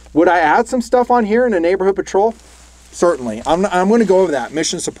 Would I add some stuff on here in a neighborhood patrol? Certainly. I'm going to go over that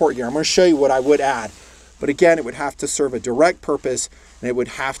mission support gear. I'm going to show you what I would add. But again, it would have to serve a direct purpose, and it would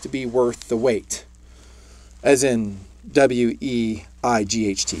have to be worth the weight. As in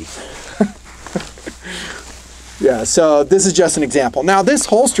WEIGHT. Yeah, so this is just an example. Now, this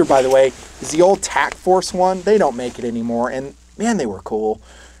holster, by the way, is the old Tac Force one. They don't make it anymore, and man, they were cool.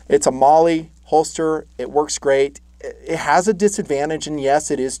 It's a Molly holster. It works great. It has a disadvantage, and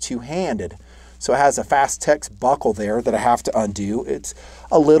yes, it is two-handed. So it has a fast text buckle there that I have to undo. It's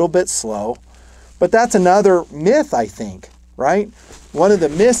a little bit slow. But that's another myth, I think, right? One of the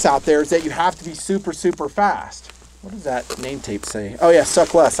myths out there is that you have to be super, super fast. What does that name tape say? Oh yeah,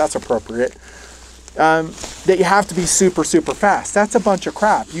 suck less, that's appropriate. That you have to be super, super fast. That's a bunch of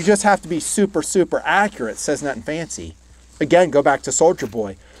crap. You just have to be super, super accurate, says Nutnfancy. Again, go back to Soldier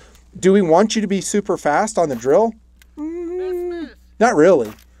Boy. Do we want you to be super fast on the drill? Not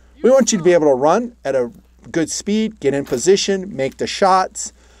really. We want you to be able to run at a good speed, get in position, make the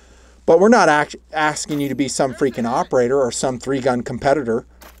shots. But we're not asking you to be some freaking operator or some 3-gun competitor.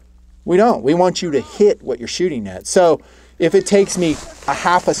 We don't. We want you to hit what you're shooting at. So if it takes me a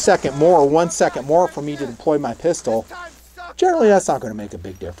half a second more or 1 second more for me to deploy my pistol, generally that's not going to make a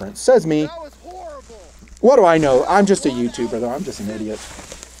big difference. Says me. What do I know? I'm just a YouTuber, though. I'm just an idiot.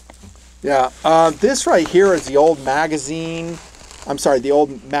 Yeah. This right here is the old magazine. I'm sorry, the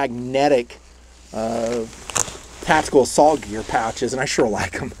old magnetic tactical assault gear pouches, and I sure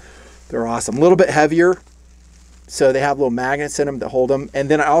like them. They're awesome. A little bit heavier, so they have little magnets in them that hold them. And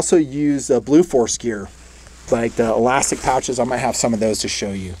then I also use Blue Force gear, like the elastic pouches. I might have some of those to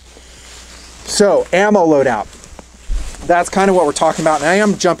show you. So, ammo loadout. That's kind of what we're talking about. And I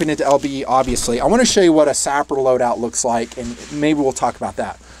am jumping into LBE, obviously. I want to show you what a sapper loadout looks like, and maybe we'll talk about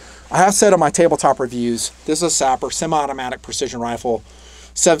that. I have said on my tabletop reviews, this is a sapper, semi-automatic precision rifle,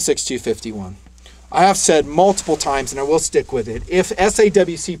 7.6251. I have said multiple times, and I will stick with it, if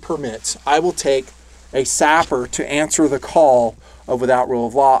SAWC permits, I will take a sapper to answer the call of without rule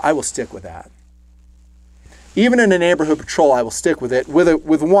of law. I will stick with that. Even in a neighborhood patrol, I will stick with it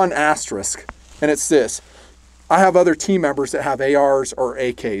with one asterisk, and it's this. I have other team members that have ARs or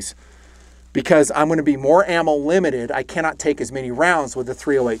AKs because I'm going to be more ammo limited. I cannot take as many rounds with the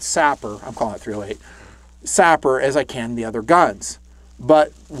 308 sapper, I'm calling it 308, sapper, as I can the other guns.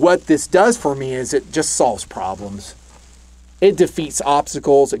 But what this does for me is it just solves problems. It defeats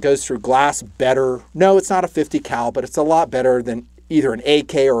obstacles. It goes through glass better. No, it's not a 50 cal, but it's a lot better than either an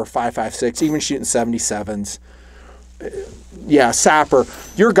AK or a 5.56, even shooting 77s. Yeah, sapper.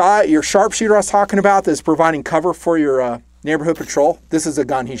 Your guy, your sharpshooter I was talking about that's providing cover for your neighborhood patrol, this is a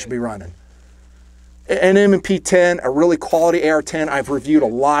gun he should be running. an M&P10, a really quality AR-10. I've reviewed a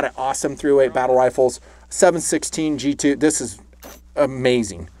lot of awesome 308 battle rifles. 7.16 G2. This is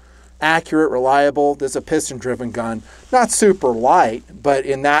amazing. Accurate, reliable. This is a piston-driven gun. Not super light, but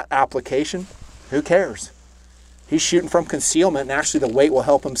in that application, who cares? He's shooting from concealment, and actually the weight will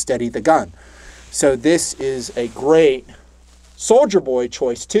help him steady the gun. So this is a great soldier boy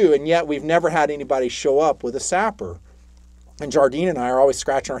choice too, and yet we've never had anybody show up with a sapper. And Jardine and I are always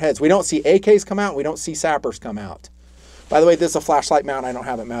scratching our heads. We don't see AKs come out, and we don't see sappers come out. By the way, this is a flashlight mount. I don't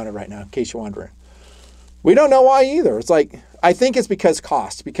have it mounted right now, in case you're wondering. We don't know why either. It's like, I think it's because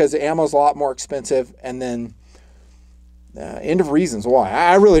cost, because the ammo's a lot more expensive, and then end of reasons why.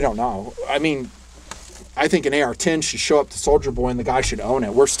 I really don't know. I mean, I think an AR-10 should show up to Soldier Boy and the guy should own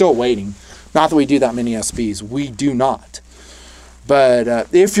it. We're still waiting. Not that we do that many SBs. We do not.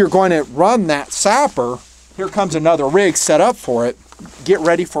 But if you're going to run that sapper, here comes another rig set up for it. Get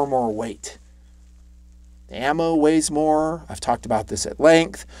ready for more weight. The ammo weighs more. I've talked about this at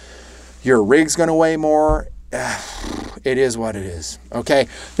length. Your rig's going to weigh more. It is what it is. Okay.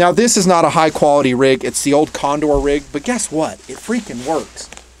 Now, this is not a high quality rig. It's the old Condor rig. But guess what? It freaking works.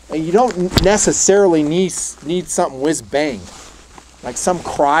 And you don't necessarily need something whiz bang. Like some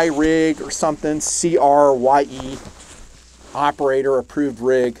Cry rig or something. CRYE. Operator approved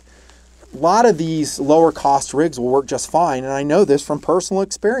rig. A lot of these lower cost rigs will work just fine. And I know this from personal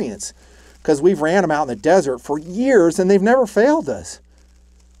experience. Because we've ran them out in the desert for years and they've never failed us.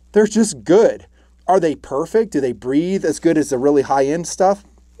 They're just good. Are they perfect? Do they breathe as good as the really high-end stuff?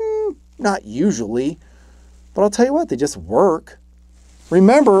 Not usually. But I'll tell you what, they just work.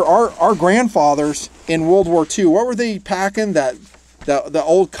 Remember, our grandfathers in World War II, what were they packing? The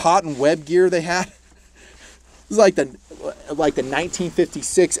old cotton web gear they had? It was like the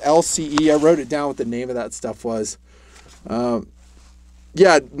 1956 LCE. I wrote it down what the name of that stuff was.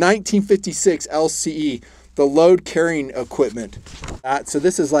 Yeah, 1956 LCE. The load carrying equipment. So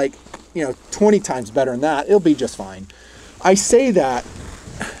this is like, 20 times better than that. It'll be just fine. I say that.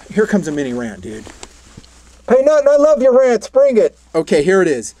 Here comes a mini rant, dude. Hey, Nut, I love your rants. Bring it. Okay, here it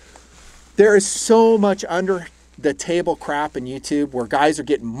is. There is so much under the table crap in YouTube where guys are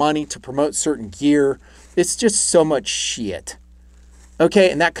getting money to promote certain gear. It's just so much shit.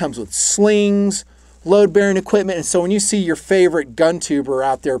 Okay, and that comes with slings, load-bearing equipment. And so when you see your favorite gun tuber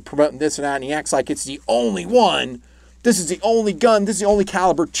out there promoting this and that, and he acts like it's the only one, this is the only gun, this is the only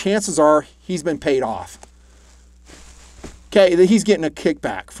caliber, chances are he's been paid off. Okay, he's getting a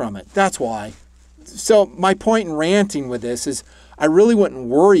kickback from it. That's why. So my point in ranting with this is I really wouldn't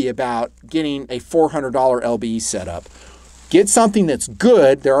worry about getting a $400 LBE setup. Get something that's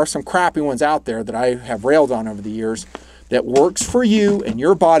good. There are some crappy ones out there that I have railed on over the years that works for you and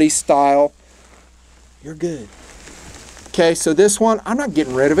your body style. You're good. Okay, so this one, I'm not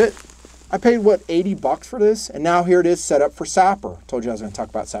getting rid of it. I paid, what, 80 bucks for this? And now here it is set up for sapper. Told you I was going to talk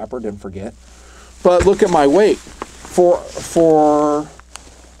about sapper, didn't forget. But look at my weight. For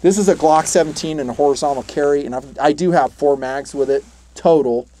this is a Glock 17 and a horizontal carry, and I do have 4 mags with it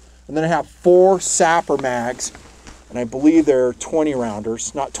total. And then I have 4 sapper mags, and I believe they're 20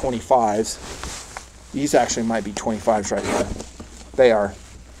 rounders, not 25s. These actually might be 25s right here. They are.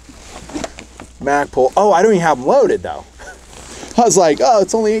 Mag pull. Oh, I don't even have them loaded though. I was like, oh,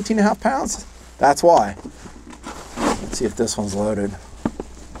 it's only 18.5 pounds. That's why. Let's see if this one's loaded.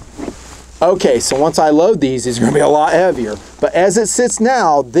 Okay, so once I load these going to be a lot heavier. But as it sits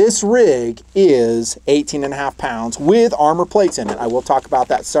now, this rig is 18.5 pounds with armor plates in it. I will talk about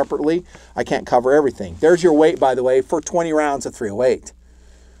that separately. I can't cover everything. There's your weight, by the way, for 20 rounds of 308.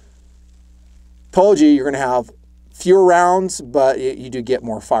 Told you you're going to have fewer rounds, but you do get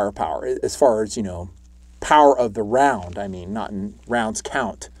more firepower as far as, power of the round. I mean, not in rounds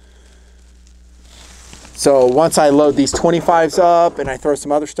count. So once I load these 25s up and I throw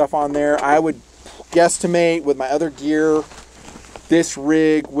some other stuff on there, I would guesstimate with my other gear, this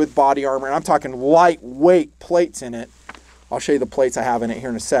rig with body armor, and I'm talking lightweight plates in it. I'll show you the plates I have in it here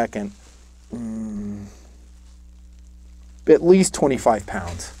in a second. At least 25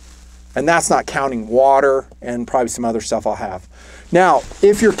 pounds. And that's not counting water and probably some other stuff I'll have. Now,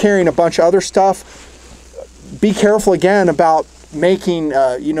 if you're carrying a bunch of other stuff, be careful again about making,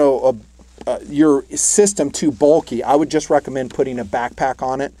 your system too bulky. I would just recommend putting a backpack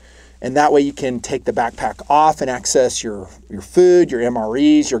on it. And that way you can take the backpack off and access your food, your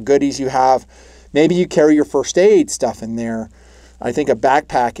MREs, your goodies you have. Maybe you carry your first aid stuff in there. I think a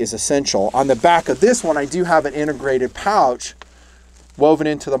backpack is essential. On the back of this one, I do have an integrated pouch woven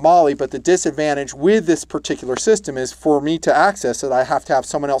into the molly, but the disadvantage with this particular system is for me to access it, I have to have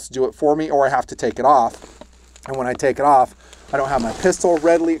someone else do it for me or I have to take it off. And when I take it off, I don't have my pistol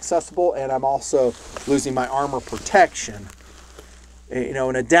readily accessible, and I'm also losing my armor protection. You know,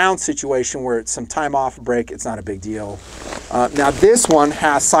 in a down situation where it's some time off break, it's not a big deal. Now this one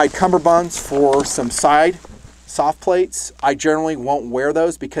has side cummerbunds for some side soft plates. I generally won't wear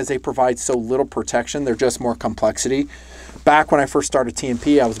those because they provide so little protection. They're just more complexity. Back when I first started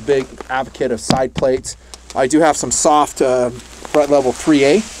TNP, I was a big advocate of side plates. I do have some soft threat level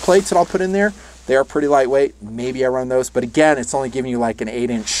 3A plates that I'll put in there. They are pretty lightweight. Maybe I run those, but again, it's only giving you like an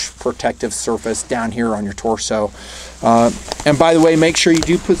 8-inch protective surface down here on your torso. And by the way, make sure you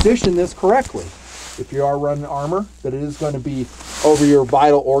do position this correctly. If you are running armor, that it is going to be over your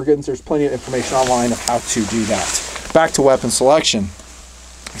vital organs. There's plenty of information online of how to do that. Back to weapon selection.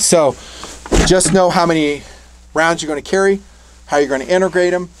 So just know how many rounds you're going to carry, how you're going to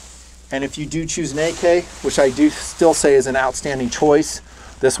integrate them, and if you do choose an AK, which I do still say is an outstanding choice,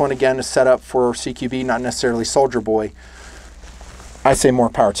 this one again is set up for CQB, not necessarily Soldier Boy. I say more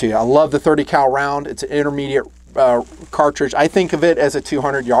power to you. I love the 30 cal round. It's an intermediate cartridge. I think of it as a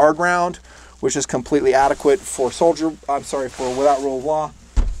 200-yard round, which is completely adequate for for without rule of law.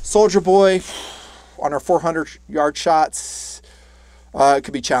 Soldier Boy, on our 400-yard shots, it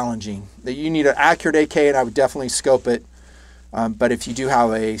could be challenging. You need an accurate AK, and I would definitely scope it. But if you do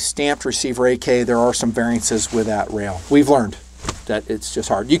have a stamped receiver AK, there are some variances with that rail. We've learned that it's just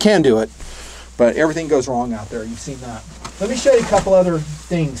hard. You can do it, but everything goes wrong out there. You've seen that. Let me show you a couple other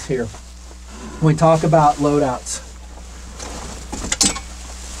things here when we talk about loadouts.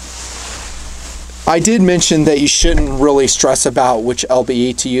 I did mention that you shouldn't really stress about which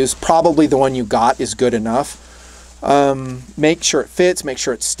LBE to use. Probably the one you got is good enough. Make sure it fits, make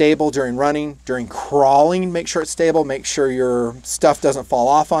sure it's stable during running, during crawling, make sure it's stable, make sure your stuff doesn't fall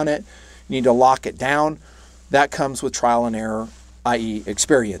off on it. You need to lock it down. That comes with trial and error, i.e.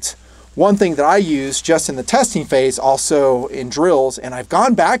 experience. One thing that I use just in the testing phase, also in drills, and I've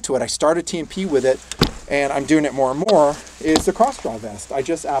gone back to it, I started TNP with it, and I'm doing it more and more, is the cross-draw vest. I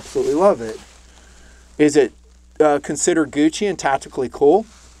just absolutely love it. Is it considered Gucci and tactically cool?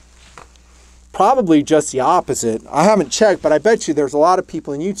 Probably just the opposite. I haven't checked, but I bet you there's a lot of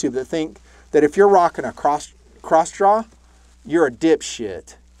people in YouTube that think that if you're rocking a cross draw, you're a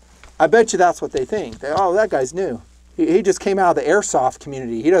dipshit. I bet you that's what they think. Oh, that guy's new. He just came out of the airsoft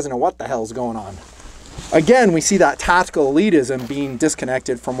community. He doesn't know what the hell's going on. Again, we see that tactical elitism being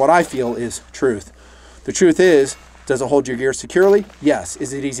disconnected from what I feel is truth. The truth is, does it hold your gear securely? Yes.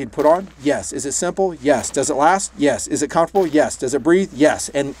 Is it easy to put on? Yes. Is it simple? Yes. Does it last? Yes. Is it comfortable? Yes. Does it breathe? Yes.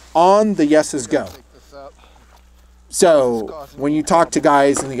 And on the yeses go. So when you talk to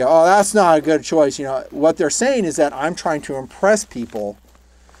guys and they go, oh, that's not a good choice, you know, what they're saying is that I'm trying to impress people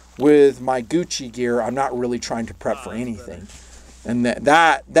with my Gucci gear. I'm not really trying to prep for anything. And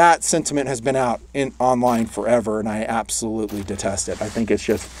that sentiment has been out online forever, and I absolutely detest it. I think it's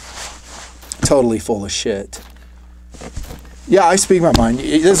just totally full of shit. Yeah, I speak my mind.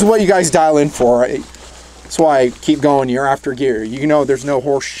 This is what you guys dial in for. That's why I keep going year after year. You know there's no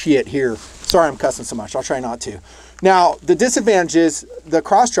horse shit here. Sorry I'm cussing so much. I'll try not to. Now, the disadvantage is the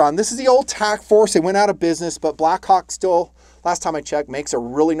cross-draw. And this is the old TAC Force. They went out of business, but Blackhawk still, last time I checked, makes a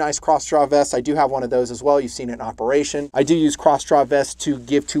really nice cross-draw vest. I do have one of those as well. You've seen it in operation. I do use cross-draw vests to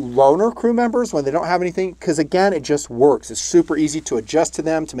give to loner crew members when they don't have anything, because again, it just works. It's super easy to adjust to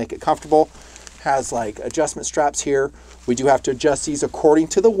them to make it comfortable. Has like adjustment straps here. We do have to adjust these according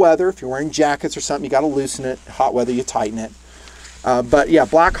to the weather. If you're wearing jackets or something, you got to loosen it. Hot weather, you tighten it. But yeah,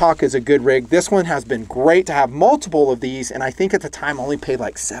 Blackhawk is a good rig. This one has been great to have multiple of these, and I think at the time I only paid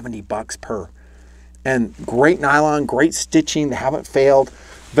like $70 per. And great nylon, great stitching. They haven't failed.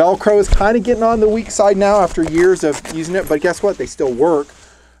 Velcro is kind of getting on the weak side now after years of using it, but guess what? They still work.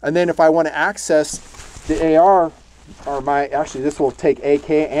 And then if I want to access the AR, or actually this will take AK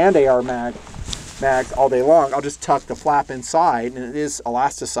and AR mags all day long, I'll just tuck the flap inside, and it is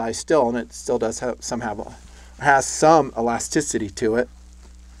elasticized still, and it still does have some elasticity to it.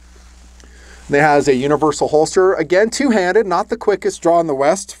 And it has a universal holster, again two-handed, not the quickest draw in the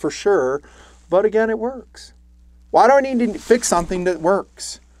West for sure, but again it works. Why do I need to fix something that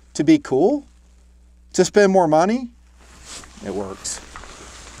works? To be cool? To spend more money? It works.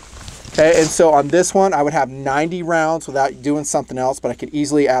 Okay, and so on this one, I would have 90 rounds without doing something else, but I could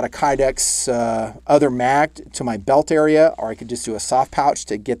easily add a Kydex other mag to my belt area, or I could just do a soft pouch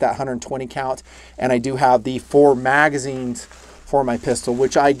to get that 120 count. And I do have the 4 magazines for my pistol,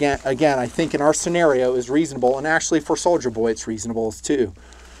 which again, I think in our scenario is reasonable, and actually for Soldier Boy, it's reasonable too.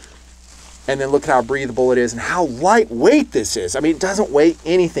 And then look at how breathable it is and how lightweight this is. I mean, it doesn't weigh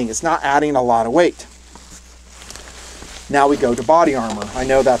anything. It's not adding a lot of weight. Now we go to body armor. I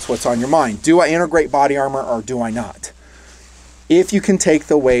know that's what's on your mind. Do I integrate body armor or do I not? If you can take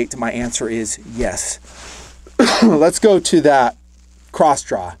the weight, my answer is yes. Let's go to that cross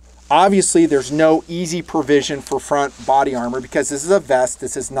draw. Obviously, there's no easy provision for front body armor because this is a vest.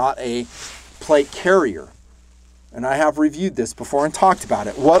 This is not a plate carrier. And I have reviewed this before and talked about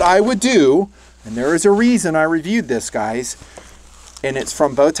it. What I would do, and there is a reason I reviewed this, guys, and it's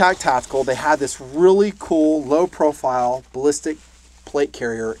from Bowtac Tactical. They had this really cool low profile ballistic plate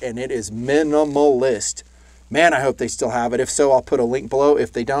carrier, and it is minimalist. Man, I hope they still have it. If so, I'll put a link below.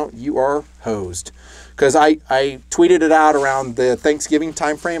 If they don't, you are hosed. Because I tweeted it out around the Thanksgiving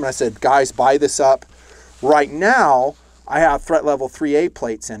time frame, and I said, guys, buy this up. Right now, I have threat level 3A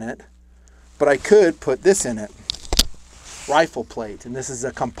plates in it, but I could put this in it. Rifle plate, and this is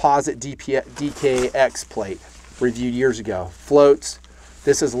a composite DKX plate reviewed years ago. Floats.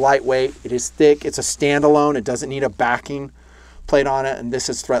 This is lightweight. It is thick. It's a standalone. It doesn't need a backing plate on it, and this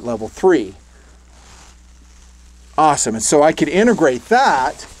is threat level 3. Awesome. And so I could integrate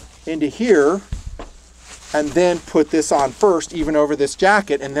that into here and then put this on first, even over this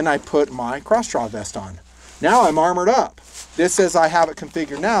jacket, and then I put my cross-draw vest on. Now I'm armored up. This, as I have it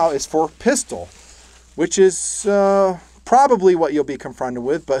configured now, is for pistol, which is probably what you'll be confronted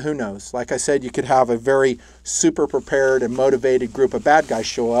with, but who knows? Like I said, you could have a very super prepared and motivated group of bad guys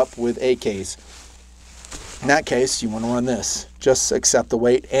show up with AKs. In that case, you want to run this. Just accept the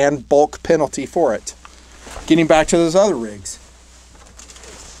weight and bulk penalty for it. Getting back to those other rigs.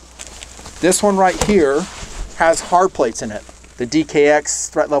 This one right here has hard plates in it. The DKX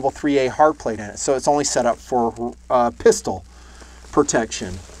threat level 3A hard plate in it. So it's only set up for pistol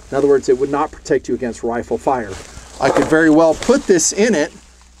protection. In other words, it would not protect you against rifle fire. I could very well put this in it,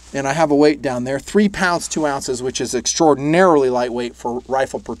 and I have a weight down there, 3 pounds, 2 ounces, which is extraordinarily lightweight for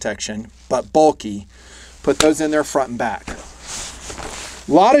rifle protection, but bulky. Put those in there front and back.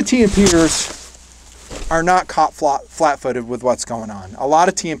 A lot of TNPers are not caught flat-footed with what's going on. A lot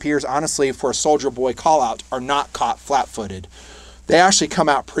of TNPers, honestly, for a Soldier Boy call-out, are not caught flat-footed. They actually come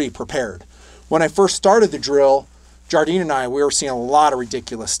out pretty prepared. When I first started the drill, Jardine and I, we were seeing a lot of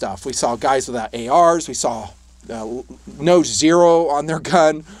ridiculous stuff. We saw guys without ARs. We saw no zero on their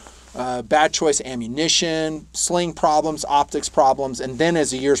gun, bad choice ammunition, sling problems, optics problems. And then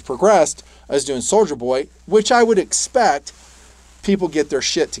as the years progressed, I was doing Soldier Boy, which I would expect people get their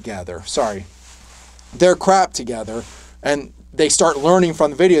shit together. Sorry. Their crap together, and they start learning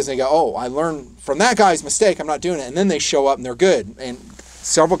from the videos, and they go, oh, I learned from that guy's mistake, I'm not doing it. And then they show up and they're good. And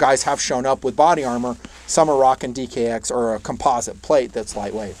several guys have shown up with body armor. Some are rocking DKX or a composite plate that's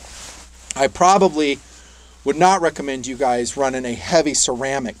lightweight. I probably would not recommend you guys running a heavy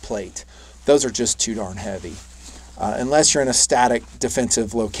ceramic plate. Those are just too darn heavy, unless you're in a static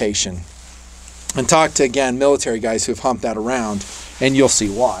defensive location. And talk to, again, military guys who've humped that around, and you'll see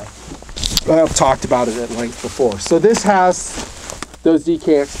why. I've talked about it at length before. So this has those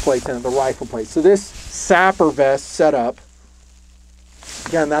DKX plates in it, the rifle plates. So this sapper vest setup,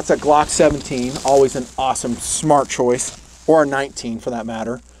 again, that's a Glock 17, always an awesome, smart choice, or a 19 for that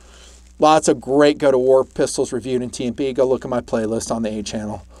matter. Lots of great go-to-war pistols reviewed in TNP. Go look at my playlist on the A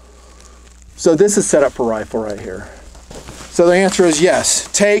channel. So this is set up for rifle right here. So the answer is yes.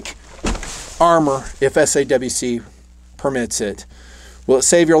 Take armor if SAWC permits it. Will it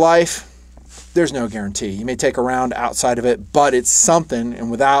save your life? There's no guarantee. You may take a round outside of it, but it's something,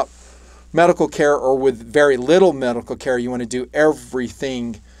 and without medical care or with very little medical care, you want to do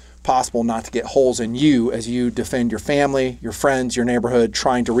everything possible not to get holes in you as you defend your family, your friends, your neighborhood,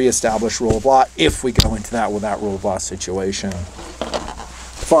 trying to reestablish rule of law if we go into that with that rule of law situation.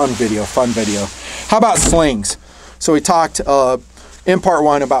 Fun video, fun video. How about slings? So we talked in part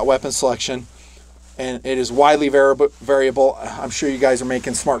 1 about weapon selection, and it is widely variable. I'm sure you guys are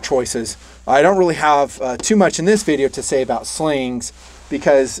making smart choices. I don't really have too much in this video to say about slings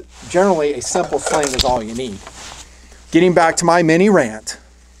because generally a simple sling is all you need. Getting back to my mini rant,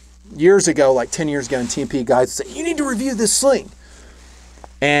 years ago, like 10 years ago in TNP, guys would say, you need to review this sling.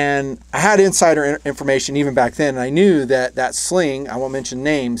 And I had insider information even back then, and I knew that that sling, I won't mention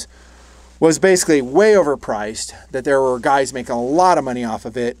names, was basically way overpriced, that there were guys making a lot of money off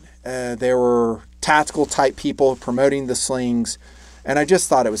of it. There were tactical type people promoting the slings, and I just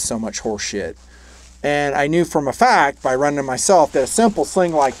thought it was so much horse shit. And I knew from a fact, by running it myself, that a simple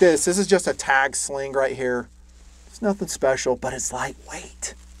sling like this is just a tag sling right here. It's nothing special, but it's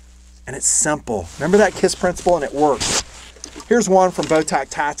lightweight. And it's simple. Remember that KISS principle, and it works. Here's one from Bowtac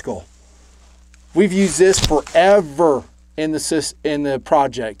Tactical. We've used this forever in the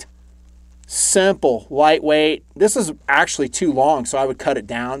project. Simple, lightweight. This is actually too long, so I would cut it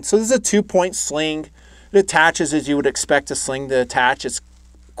down. So this is a 2-point sling. It attaches as you would expect a sling to attach. It's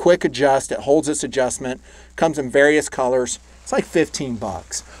quick adjust. It holds its adjustment. Comes in various colors. It's like 15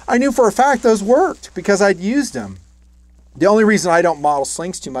 bucks. I knew for a fact those worked because I'd used them. The only reason I don't model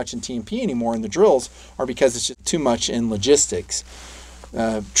slings too much in TNP anymore in the drills are because it's just too much in logistics.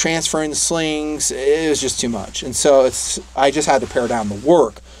 Transferring the slings, it was just too much. And so I just had to pare down the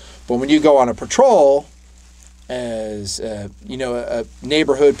work. But when you go on a patrol, as a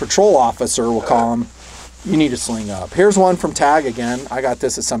neighborhood patrol officer, we'll call them, you need to sling up. Here's one from Tag again. I got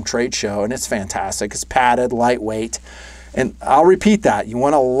this at some trade show, and it's fantastic. It's padded, lightweight. And I'll repeat that. You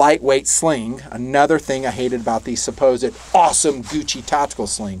want a lightweight sling. Another thing I hated about these supposed awesome Gucci tactical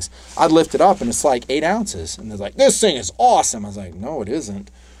slings. I'd lift it up, and it's like 8 ounces. And they're like, this thing is awesome. I was like, no, it isn't.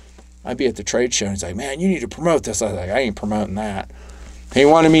 I'd be at the trade show, and he's like, man, you need to promote this. I was like, I ain't promoting that. He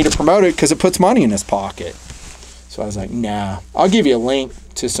wanted me to promote it because it puts money in his pocket. So I was like, nah. I'll give you a link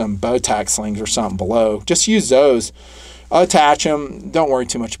to some bow tack slings or something below. Just use those. Attach them. Don't worry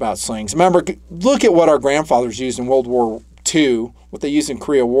too much about slings. Remember, look at what our grandfathers used in World War II, what they used in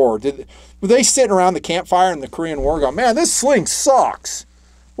Korea War. Were they sitting around the campfire in the Korean War going, man, this sling sucks.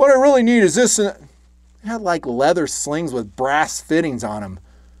 What I really need is this. They had like leather slings with brass fittings on them.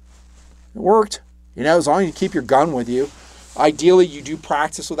 It worked. As long as you keep your gun with you. Ideally, you do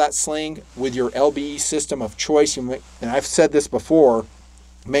practice with that sling with your LBE system of choice. And I've said this before,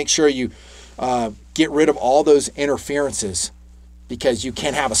 make sure you get rid of all those interferences because you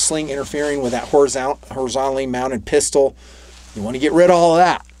can't have a sling interfering with that horizontally mounted pistol. You want to get rid of all of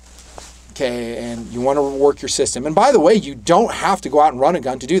that. Okay, and you want to work your system. And by the way, you don't have to go out and run a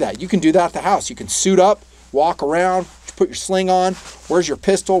gun to do that. You can do that at the house. You can suit up, walk around, put your sling on. Where's your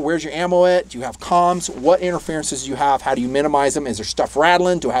pistol? Where's your ammo at? Do you have comms? What interferences do you have? How do you minimize them? Is there stuff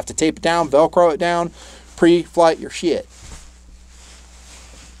rattling? Do I have to tape it down, Velcro it down, pre-flight your shit?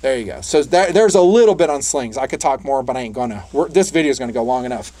 There you go. So there's a little bit on slings. I could talk more, but I ain't gonna. This video is gonna go long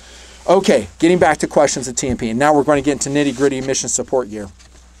enough. Okay, getting back to questions at TNP. And now we're going to get into nitty-gritty mission support gear.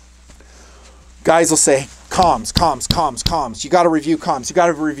 Guys will say, comms, comms, comms, comms. You got to review comms. You got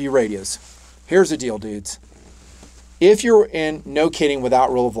to review radios. Here's the deal, dudes. If you're in, no kidding,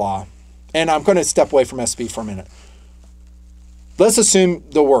 without rule of law, and I'm going to step away from SB for a minute. Let's assume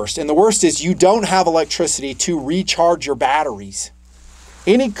the worst. And the worst is you don't have electricity to recharge your batteries.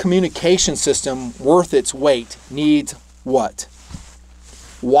 Any communication system worth its weight needs what?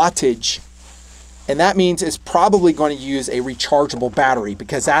 Wattage. And that means it's probably going to use a rechargeable battery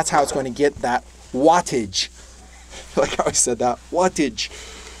because that's how it's going to get that wattage. Like I always said that, wattage.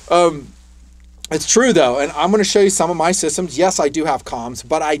 It's true though, and I'm going to show you some of my systems. Yes, I do have comms,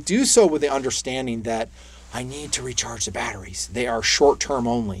 but I do so with the understanding that I need to recharge the batteries. They are short-term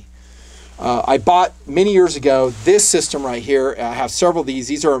only. I bought many years ago this system right here. I have several of these.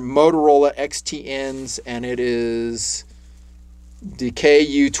 These are Motorola XTNs, and it is the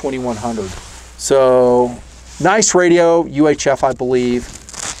KU2100. So nice radio, UHF, I believe.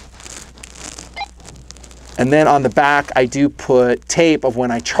 And then on the back, I do put tape of when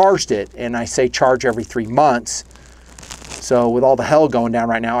I charged it, and I say charge every 3 months. So with all the hell going down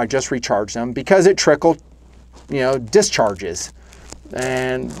right now, I just recharged them because it trickled, discharges.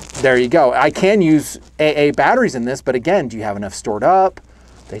 And there you go. I can use AA batteries in this, but again, do you have enough stored up?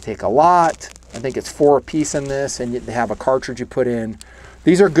 They take a lot. I think it's 4 a piece in this, and they have a cartridge you put in.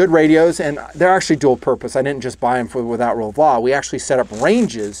 These are good radios, and they're actually dual purpose. I didn't just buy them for without rule of law. We actually set up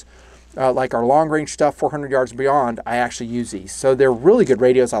ranges, like our long range stuff, 400 yards and beyond. I actually use these. So they're really good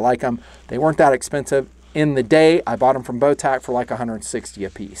radios. I like them. They weren't that expensive. In the day, I bought them from Bowtac for like 160 a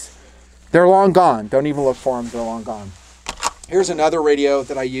piece. They're long gone. Don't even look for them. They're long gone. Here's another radio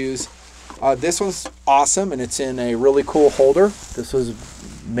that I use. This one's awesome, and it's in a really cool holder. This was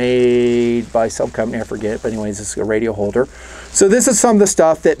made by some company, I forget, but anyways, this is a radio holder. So this is some of the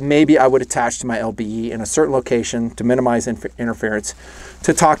stuff that maybe I would attach to my LBE in a certain location to minimize interference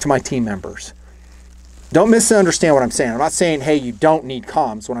to talk to my team members. Don't misunderstand what I'm saying. I'm not saying, hey, you don't need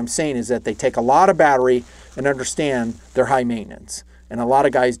comms. What I'm saying is that they take a lot of battery and understand they're high maintenance. And a lot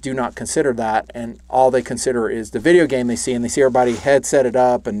of guys do not consider that, and all they consider is the video game they see, and they see everybody headset it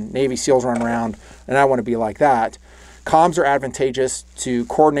up and Navy SEALs run around, and I want to be like that. Comms are advantageous to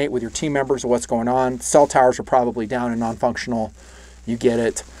coordinate with your team members of what's going on. Cell towers are probably down and non-functional. You get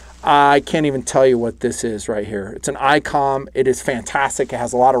it. I can't even tell you what this is right here. It's an ICOM. It is fantastic. It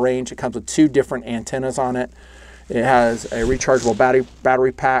has a lot of range. It comes with 2 different antennas on it. It has a rechargeable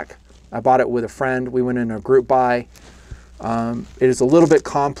battery pack. I bought it with a friend. We went in a group buy. It is a little bit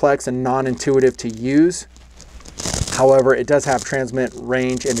complex and non-intuitive to use. However, it does have transmit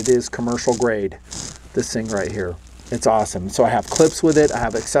range, and it is commercial grade, this thing right here. It's awesome. So I have clips with it. I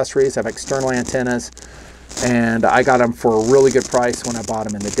have accessories. I have external antennas. And I got them for a really good price when I bought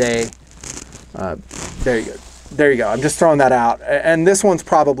them in the day. There you go. There you go. I'm just throwing that out. And this one's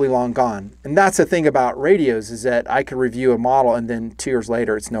probably long gone. And that's the thing about radios, is that I could review a model and then 2 years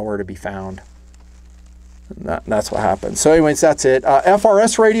later it's nowhere to be found. And that's what happens. So anyways, that's it.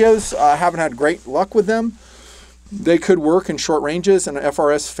 FRS radios, I haven't had great luck with them. They could work in short ranges, and an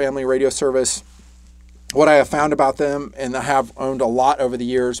FRS family radio service. What I have found about them, and I have owned a lot over the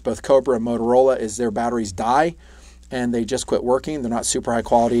years, both Cobra and Motorola, is their batteries die and they just quit working. They're not super high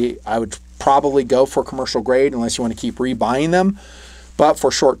quality. I would probably go for commercial grade unless you want to keep rebuying them. But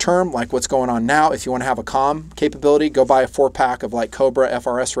for short term, like what's going on now, if you want to have a comm capability, go buy a 4-pack of like Cobra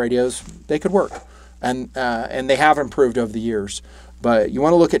FRS radios. They could work. And they have improved over the years. But you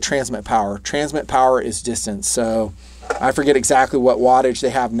want to look at transmit power. Transmit power is distance. So I forget exactly what wattage they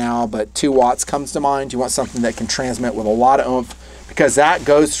have now, but 2 watts comes to mind. You want something that can transmit with a lot of oomph, because that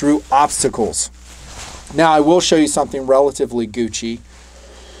goes through obstacles. Now I will show you something relatively Gucci.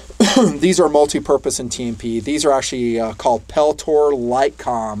 These are multi-purpose in TNP. These are actually called Peltor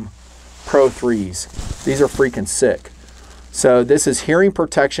Lightcom Pro 3s. These are freaking sick. So this is hearing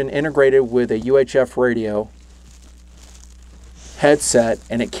protection integrated with a UHF radio headset,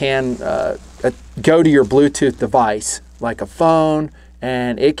 and it can go to your Bluetooth device like a phone,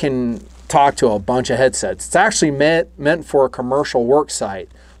 and it can talk to a bunch of headsets. It's actually meant for a commercial work site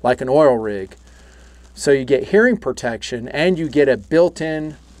like an oil rig. So you get hearing protection and you get a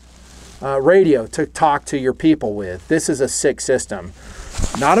built-in radio to talk to your people with. This is a sick system.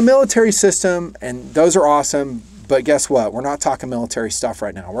 Not a military system, and those are awesome, but guess what? We're not talking military stuff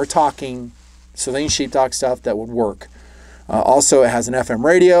right now. We're talking civilian sheepdog stuff that would work. Also, it has an FM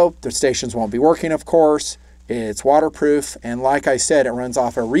radio. The stations won't be working, of course. It's waterproof, and like I said, it runs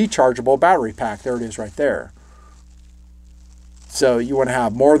off a rechargeable battery pack. There it is right there. So you want to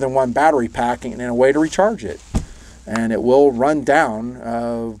have more than one battery pack and a way to recharge it. And it will run down,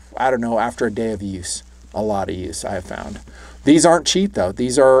 I don't know, after a day of use. A lot of use, I have found. These aren't cheap, though.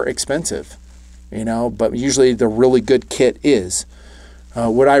 These are expensive, you know, but usually the really good kit is.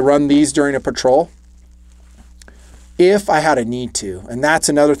 Would I run these during a patrol? If I had a need to. And that's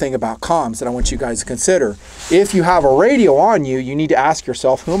another thing about comms that I want you guys to consider. If you have a radio on you, you need to ask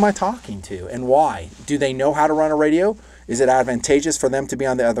yourself, who am I talking to and why? Do they know how to run a radio? Is it advantageous for them to be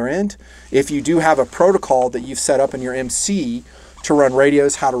on the other end? If you do have a protocol that you've set up in your MC to run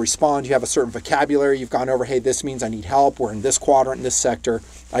radios, how to respond, you have a certain vocabulary, you've gone over, hey, this means I need help, we're in this quadrant, in this sector,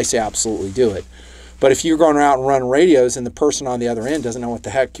 I say absolutely do it. But if you're going out and run radios and the person on the other end doesn't know what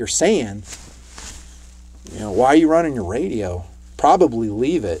the heck you're saying, you know, why are you running your radio? Probably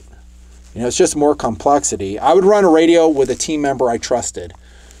leave it. You know, it's just more complexity. I would run a radio with a team member I trusted.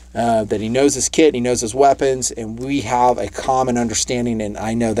 That he knows his kit, he knows his weapons, and we have a common understanding, and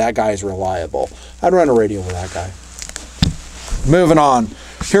I know that guy is reliable. I'd run a radio with that guy. Moving on.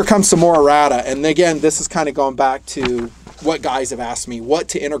 Here comes some more errata. And again, this is kind of going back to what guys have asked me, what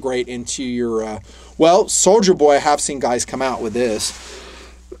to integrate into your... well, Soldier Boy, I have seen guys come out with this.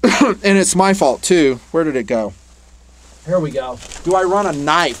 And it's my fault, too. Where did it go? Here we go. Do I run a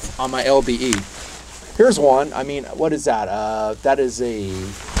knife on my LBE? Here's one. I mean, what is that? That is a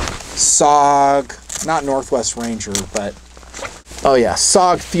SAWC, not Northwest Ranger, but, oh yeah,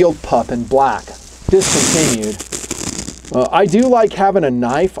 SAWC Field Pup in black. Discontinued. I do like having a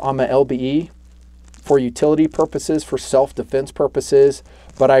knife on my LBE for utility purposes, for self-defense purposes,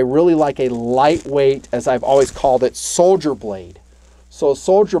 but I really like a lightweight, as I've always called it, soldier blade. So a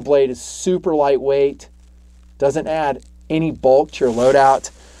soldier blade is super lightweight, doesn't add any bulk to your loadout.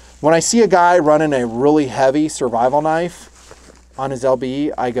 When I see a guy running a really heavy survival knife on his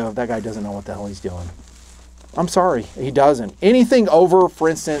LBE, I go, that guy doesn't know what the hell he's doing. I'm sorry, he doesn't. Anything over, for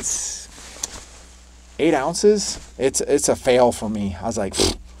instance, 8 ounces, it's a fail for me. I was like,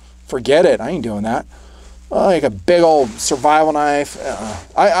 forget it, I ain't doing that. Like a big old survival knife.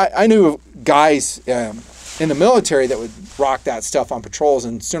 I knew guys in the military that would rock that stuff on patrols,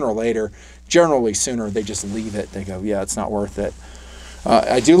 and sooner or later, generally sooner, they just leave it. They go, yeah, it's not worth it.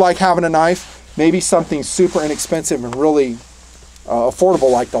 I do like having a knife, maybe something super inexpensive and really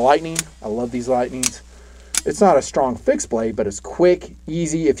affordable like the Lightning. I love these Lightnings. It's not a strong fixed blade, but it's quick,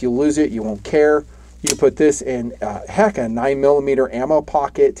 easy. If you lose it, you won't care. You can put this in, heck, a 9mm ammo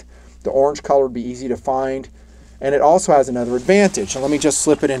pocket. The orange color would be easy to find. And it also has another advantage. And let me just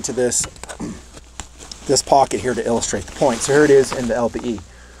slip it into this pocket here to illustrate the point. So here it is in the LBE.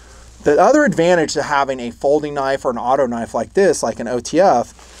 The other advantage to having a folding knife or an auto knife like this, like an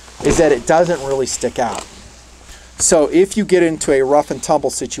OTF, is that it doesn't really stick out. So if you get into a rough and tumble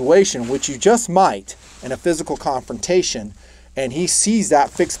situation, which you just might, in a physical confrontation and he sees that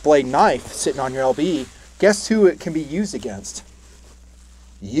fixed blade knife sitting on your LBE, guess who it can be used against?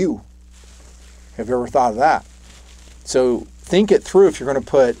 You. Have you ever thought of that? So think it through if you're going to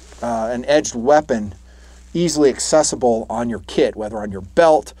put an edged weapon easily accessible on your kit, whether on your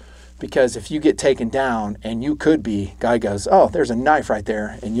belt, because if you get taken down and you could be, guy goes, oh, there's a knife right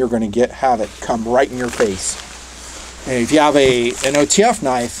there, and you're going to have it come right in your face. And if you have an OTF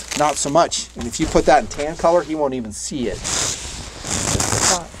knife, not so much. And if you put that in tan color, he won't even see it.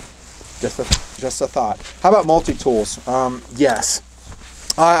 Just a thought. How about multi-tools? Yes.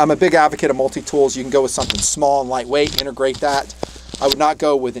 I'm a big advocate of multi-tools. You can go with something small and lightweight, integrate that. I would not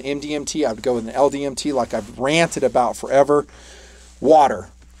go with an MDMT. I would go with an LDMT like I've ranted about forever. Water.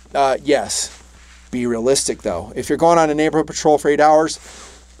 Yes. Be realistic, though. If you're going on a neighborhood patrol for 8 hours,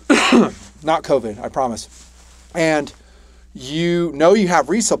 not COVID, I promise, and you know you have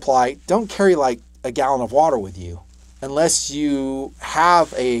resupply, don't carry like a gallon of water with you unless you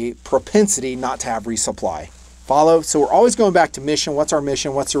have a propensity not to have resupply. Follow? So we're always going back to mission. What's our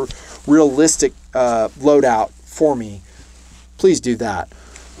mission? What's a realistic loadout for me? Please do that.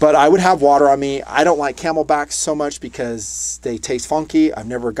 But I would have water on me. I don't like Camelbacks so much because they taste funky. I've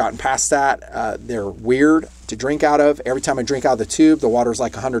never gotten past that. They're weird to drink out of. Every time I drink out of the tube, the water's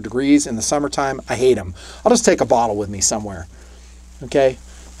like 100 degrees in the summertime. I hate them. I'll just take a bottle with me somewhere. Okay?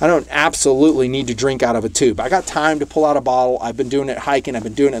 I don't absolutely need to drink out of a tube. I got time to pull out a bottle. I've been doing it hiking. I've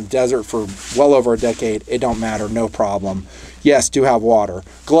been doing it in the desert for well over a decade. It don't matter. No problem. Yes, do have water.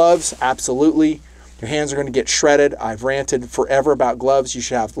 Gloves, absolutely. Your hands are going to get shredded. I've ranted forever about gloves. You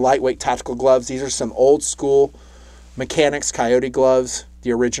should have lightweight tactical gloves. These are some old school mechanics Coyote gloves,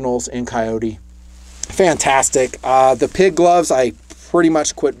 the originals in Coyote. Fantastic. The pig gloves I pretty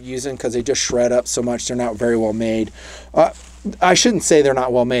much quit using because they just shred up so much. They're not very well made. I shouldn't say they're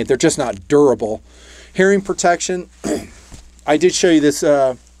not well made. They're just not durable. Hearing protection. I did show you this,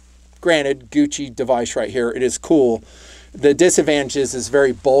 granted, Gucci device right here. It is cool. The disadvantage is it's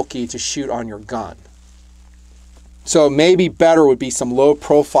very bulky to shoot on your gun. So maybe better would be some low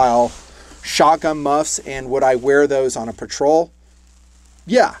profile shotgun muffs. And would I wear those on a patrol?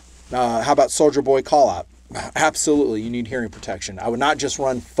 Yeah. How about Soldier Boy Callout? Absolutely. You need hearing protection. I would not just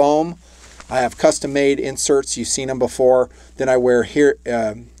run foam. I have custom made inserts. You've seen them before. Then I wear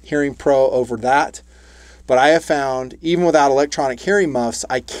Hearing Pro over that. But I have found even without electronic hearing muffs,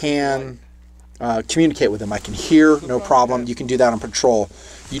 I can communicate with them. I can hear, no problem. You can do that on patrol.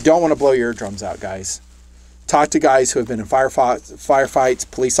 You don't want to blow your eardrums out, guys. Talk to guys who have been in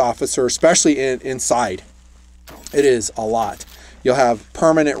firefights, police officers, especially inside. It is a lot. You'll have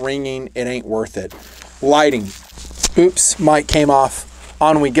permanent ringing. It ain't worth it. Lighting. Oops, mic came off.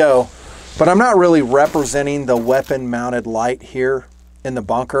 On we go. But I'm not really representing the weapon-mounted light here in the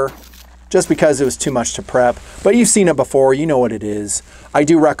bunker just because it was too much to prep. But you've seen it before. You know what it is. I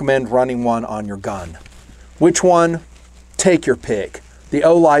do recommend running one on your gun. Which one? Take your pick. The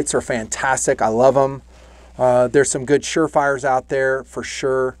O-lights are fantastic. I love them. There's some good Surefires out there for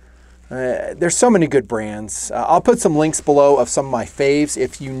sure. There's so many good brands. I'll put some links below of some of my faves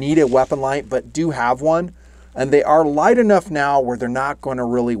if you need a weapon light but do have one. And they are light enough now where they're not going to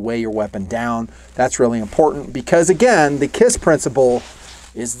really weigh your weapon down. That's really important because, again, the KISS principle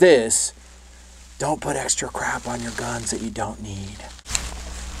is this. Don't put extra crap on your guns that you don't need.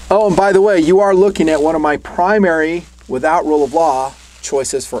 Oh, and by the way, you are looking at one of my primary, without rule of law,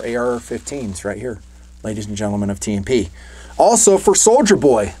 choices for AR-15s right here, ladies and gentlemen of TNP. Also for Soldier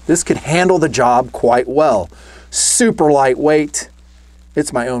Boy, this could handle the job quite well. Super lightweight.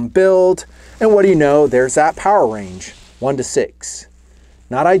 It's my own build. And what do you know? There's that power range, 1 to 6.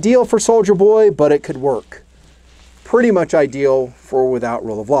 Not ideal for Soldier Boy, but it could work. Pretty much ideal for without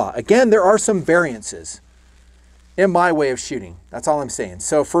rule of law. Again, there are some variances in my way of shooting. That's all I'm saying.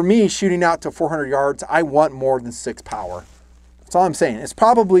 So for me, shooting out to 400 yards, I want more than 6 power. That's all I'm saying. It's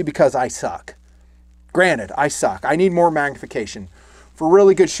probably because I suck. Granted, I suck. I need more magnification. For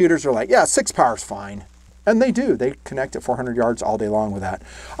really good shooters, they're like, yeah, 6 power is fine. And they do. They connect at 400 yards all day long with that.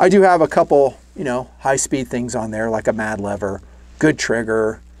 I do have a couple, high-speed things on there, like a mad lever, good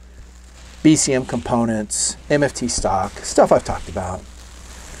trigger, BCM components, MFT stock, stuff I've talked about.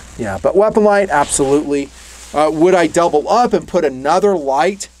 Yeah, but weapon light, absolutely. Would I double up and put another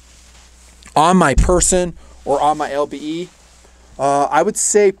light on my person or on my LBE? I would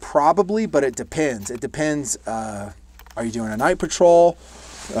say probably, but it depends. It depends. Are you doing a night patrol?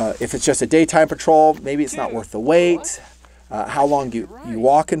 If it's just a daytime patrol, maybe it's not worth the wait. How long you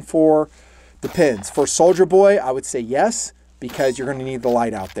walking for? Depends. For Soldier Boy, I would say yes, because you're going to need the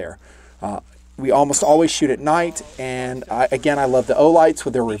light out there. We almost always shoot at night, and again, I love the O-lights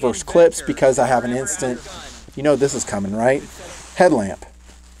with their reverse clips because I have an instant, you know this is coming, right? Headlamp,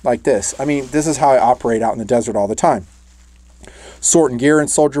 like this. I mean, this is how I operate out in the desert all the time. Sorting gear in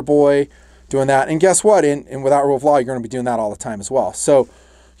Soldier Boy, doing that. And guess what? In Without Rule of Law, you're going to be doing that all the time as well. So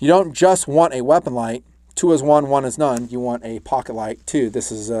you don't just want a weapon light. 2 is 1, 1 is none. You want a pocket light too.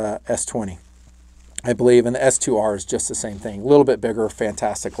 This is S20, I believe, and the S2R is just the same thing. A little bit bigger,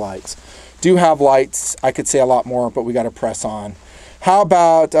 fantastic lights. Do have lights. I could say a lot more, but we got to press on. How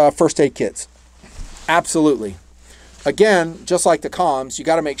about first aid kits? Absolutely. Again, just like the comms, you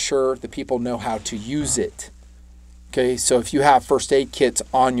got to make sure the people know how to use it. Okay, so if you have first aid kits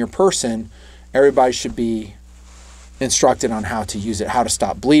on your person, everybody should be instructed on how to use it, how to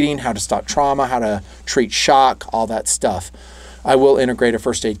stop bleeding, how to stop trauma, how to treat shock, all that stuff. I will integrate a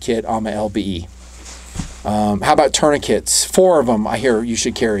first aid kit on my LBE. How about tourniquets? 4 of them I hear you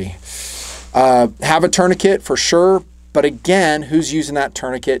should carry. Have a tourniquet for sure, but again, who's using that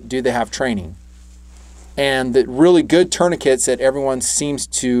tourniquet? Do they have training? And the really good tourniquets that everyone seems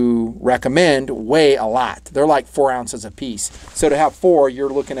to recommend weigh a lot. They're like 4 ounces a piece. So to have 4, you're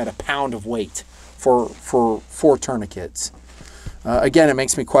looking at a pound of weight for 4 tourniquets. Again, it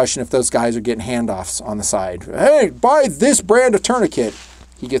makes me question if those guys are getting handoffs on the side. Hey, buy this brand of tourniquet.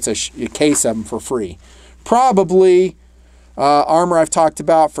 He gets a case of them for free. Probably armor I've talked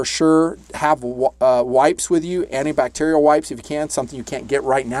about for sure. Have wipes with you, antibacterial wipes if you can, something you can't get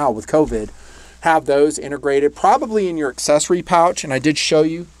right now with COVID. Have those integrated, probably in your accessory pouch. And I did show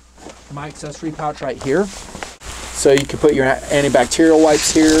you my accessory pouch right here. So you can put your antibacterial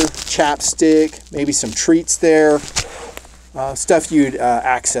wipes here, chapstick, maybe some treats there. Stuff you'd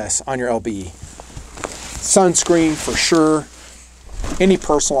access on your LBE. Sunscreen for sure. Any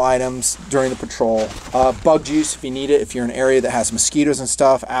personal items during the patrol. Bug juice if you need it. If you're in an area that has mosquitoes and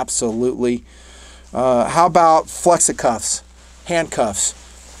stuff, absolutely. How about flexicuffs, handcuffs?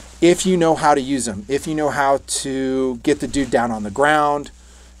 If you know how to use them, if you know how to get the dude down on the ground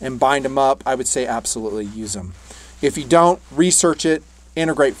and bind him up, I would say absolutely use them. If you don't, research it,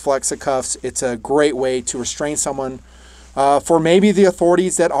 integrate flexicuffs. It's a great way to restrain someone for maybe the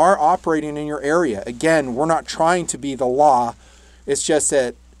authorities that are operating in your area. Again, we're not trying to be the law. It's just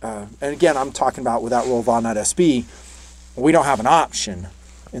that, and again, I'm talking about Without Rule of Law, not SB, we don't have an option.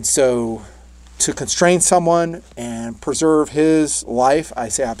 And so to constrain someone and preserve his life, I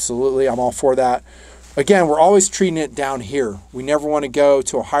say absolutely. I'm all for that. Again, we're always treating it down here. We never want to go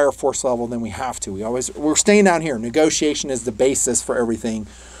to a higher force level than we have to. We're staying down here. Negotiation is the basis for everything.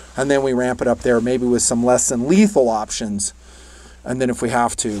 And then we ramp it up there, maybe with some less than lethal options. And then if we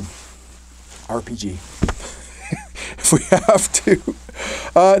have to, RPG. If we have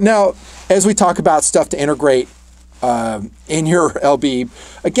to. Now, as we talk about stuff to integrate in your LB,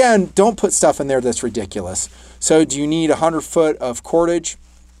 again, don't put stuff in there that's ridiculous. So do you need 100 foot of cordage?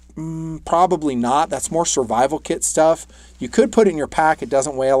 Probably not. That's more survival kit stuff. You could put it in your pack. It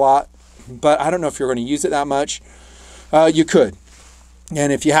doesn't weigh a lot, but I don't know if you're going to use it that much. You could.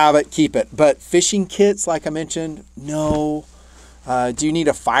 And if you have it, keep it. But fishing kits, like I mentioned, no. Do you need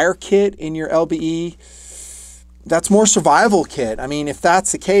a fire kit in your LBE? That's more survival kit. I mean, if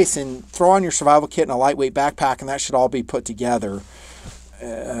that's the case, and throw on your survival kit in a lightweight backpack, and that should all be put together.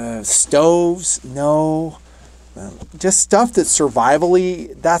 Stoves, no. Just stuff that's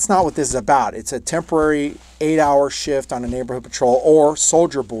survivally, that's not what this is about. It's a temporary 8-hour shift on a neighborhood patrol or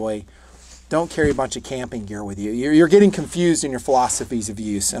Soldier Boy. Don't carry a bunch of camping gear with you. You're getting confused in your philosophies of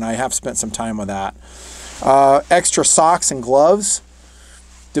use, and I have spent some time with that. Extra socks and gloves.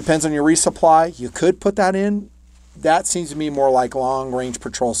 Depends on your resupply. You could put that in. That seems to me more like long-range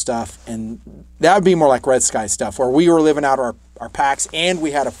patrol stuff, and that would be more like Red Sky stuff, where we were living out our packs, and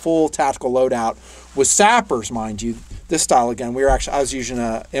we had a full tactical loadout with sappers, mind you. This style again, I was using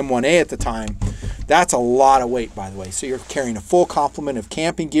a M1A at the time. That's a lot of weight, by the way. So you're carrying a full complement of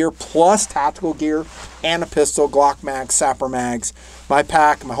camping gear plus tactical gear and a pistol, Glock mags, sapper mags. My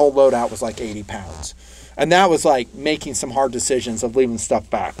pack, my whole loadout was like 80 pounds. And that was like making some hard decisions of leaving stuff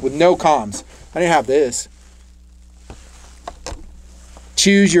back with no comms. I didn't have this.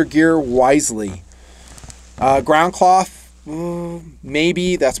 Choose your gear wisely. Ground cloth,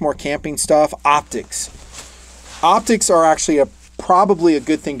 maybe. That's more camping stuff. Optics. Optics are actually probably a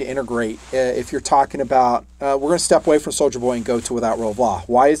good thing to integrate if you're talking about, we're going to step away from Soldier Boy and go to Without Rule of Law.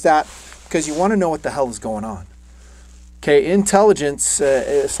 Why is that? Because you want to know what the hell is going on. Okay, intelligence,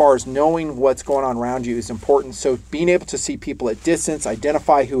 as far as knowing what's going on around you, is important. So being able to see people at distance,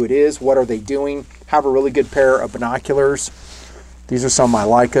 identify who it is, what are they doing, have a really good pair of binoculars. These are some of my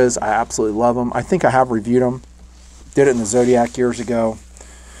Leicas. I absolutely love them. I think I have reviewed them. Did it in the Zodiac years ago.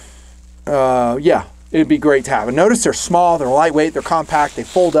 yeah, it'd be great to have. And notice they're small, they're lightweight, they're compact, they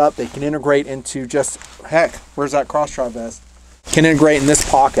fold up, they can integrate into just, heck, where's that cross-drop vest? Can integrate in this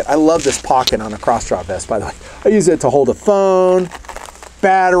pocket. I love this pocket on a cross-drop vest, by the way. I use it to hold a phone,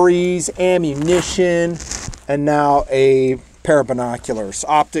 batteries, ammunition, and now a pair of binoculars.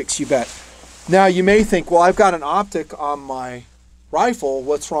 Optics, you bet. Now, you may think, well, I've got an optic on my rifle.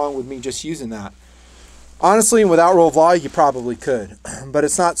 What's wrong with me just using that? Honestly, without WROL Vlog, you probably could, but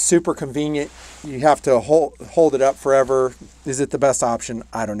it's not super convenient. You have to hold it up forever. Is it the best option?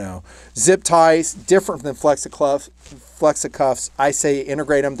 I don't know. Zip ties, different than flexicuffs. I say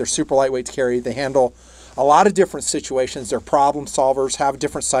integrate them. They're super lightweight to carry. They handle a lot of different situations. They're problem solvers, have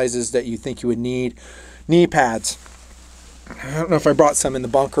different sizes that you think you would need. Knee pads. I don't know if I brought some in the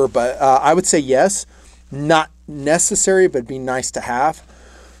bunker, but I would say yes. Not necessary, but it'd be nice to have.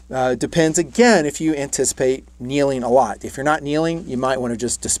 Depends, again, if you anticipate kneeling a lot. If you're not kneeling, you might want to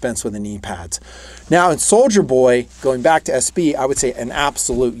just dispense with the knee pads. Now, in Soldier Boy, going back to SB, I would say an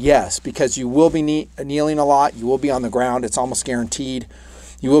absolute yes, because you will be kneeling a lot. You will be on the ground. It's almost guaranteed.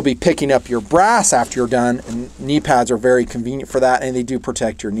 You will be picking up your brass after you're done, and knee pads are very convenient for that, and they do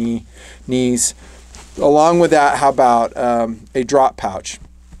protect your knees. Along with that, how about a drop pouch?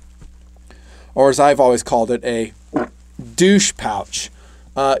 Or as I've always called it, a douche pouch.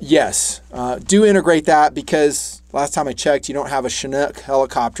 Yes, do integrate that, because last time I checked, you don't have a Chinook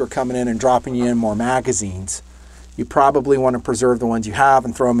helicopter coming in and dropping you in more magazines. You probably want to preserve the ones you have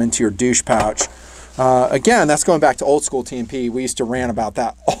and throw them into your douche pouch. Again, that's going back to old school TNP. We used to rant about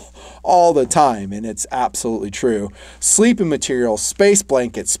that all the time, and it's absolutely true. Sleeping materials, space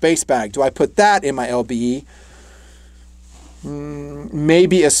blanket, space bag. Do I put that in my LBE?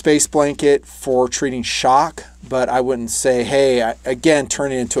 Maybe a space blanket for treating shock, but I wouldn't say, hey, again,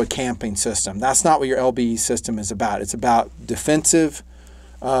 turn it into a camping system. That's not what your LBE system is about. It's about defensive,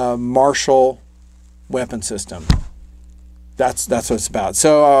 martial weapon system. That's what it's about.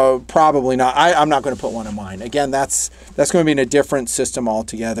 So probably not. I'm not going to put one in mine. Again, that's going to be in a different system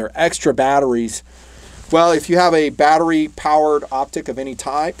altogether. Extra batteries. Well, if you have a battery-powered optic of any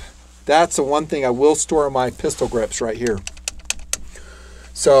type, that's the one thing I will store in my pistol grips right here.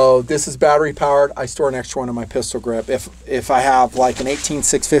 So this is battery powered. I store an extra one in my pistol grip. If I have like an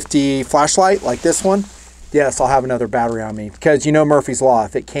 18650 flashlight like this one, yes, I'll have another battery on me, because you know Murphy's Law.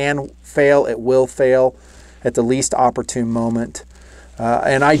 If it can fail, it will fail at the least opportune moment.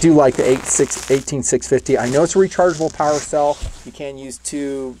 And I do like the 18650. I know it's a rechargeable power cell. You can use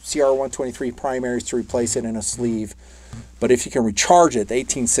two CR123 primaries to replace it in a sleeve. But if you can recharge it, the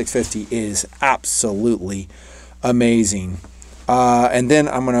 18650 is absolutely amazing. And then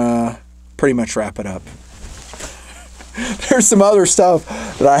I'm going to pretty much wrap it up. There's some other stuff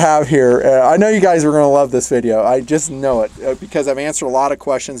that I have here. I know you guys are going to love this video. I just know it, because I've answered a lot of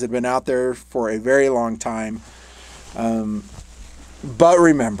questions that have been out there for a very long time. But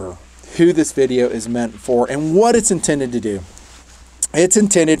remember who this video is meant for and what it's intended to do. It's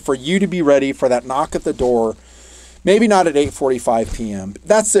intended for you to be ready for that knock at the door. Maybe not at 8:45 p.m.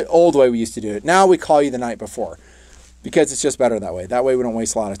 That's the old way we used to do it. Now we call you the night before, because it's just better that way. That way we don't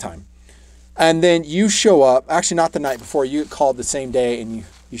waste a lot of time. And then you show up, actually not the night before, you get called the same day, and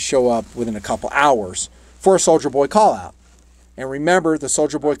you show up within a couple hours for a Soldier Boy call-out. And remember, the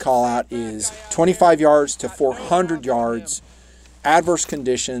Soldier Boy call-out is 25 yards to 400 yards, adverse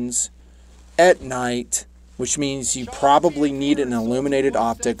conditions, at night, which means you probably need an illuminated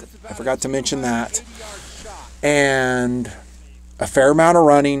optic. I forgot to mention that. And a fair amount of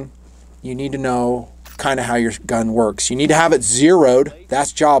running. You need to know kind of how your gun works. You need to have it zeroed.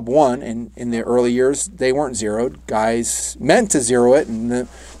 That's job one. And in the early years, they weren't zeroed. Guys meant to zero it, and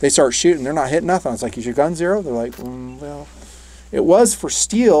they start shooting. They're not hitting nothing. I was like, is your gun zero? They're like, well, it was for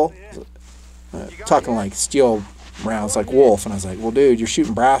steel. Talking like steel rounds like Wolf. And I was like, well, dude, you're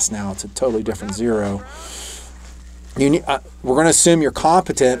shooting brass now. It's a totally different zero. You need, we're going to assume you're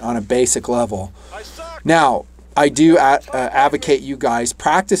competent on a basic level. Now, I do advocate you guys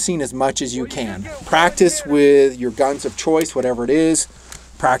practicing as much as you can. Practice with your guns of choice, whatever it is.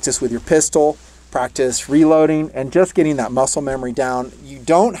 Practice with your pistol. Practice reloading and just getting that muscle memory down. You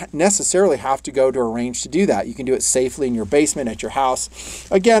don't necessarily have to go to a range to do that. You can do it safely in your basement, at your house.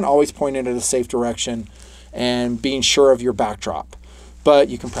 Again, always pointing in a safe direction and being sure of your backdrop. But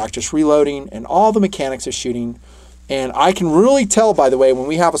you can practice reloading and all the mechanics of shooting. And I can really tell, by the way, when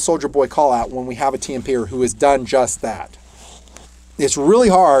we have a Soldier Boy call out, when we have a TNPer who has done just that. It's really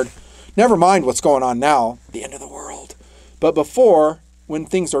hard. Never mind what's going on now, the end of the world. But before, when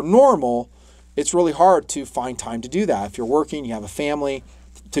things are normal, it's really hard to find time to do that. If you're working, you have a family,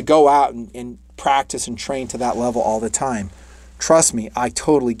 to go out and practice and train to that level all the time. Trust me, I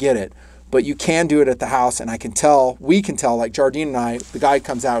totally get it. but you can do it at the house. And I can tell, we can tell, like Jardine and I, the guy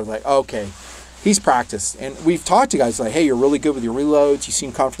comes out and like, okay, he's practiced. And we've talked to guys like, hey, you're really good with your reloads. You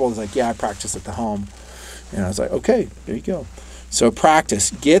seem comfortable. He's like, yeah, I practice at the home. And I was like, okay, there you go. So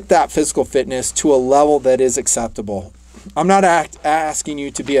practice, get that physical fitness to a level that is acceptable. I'm not asking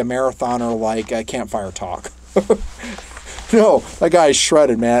you to be a marathoner like Campfire Talk. No, that guy is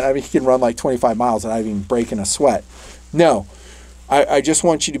shredded, man. I mean, he can run like 25 miles without even breaking a sweat. No, I just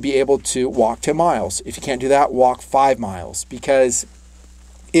want you to be able to walk 10 miles. If you can't do that, walk 5 miles. Because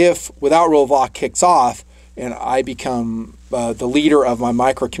if Without Rule of Law kicks off and I become the leader of my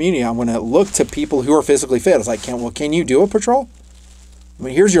micro community, I'm going to look to people who are physically fit. It's like, can you do a patrol? I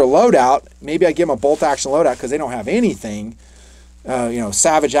mean, here's your loadout. Maybe I give them a bolt action loadout because they don't have anything.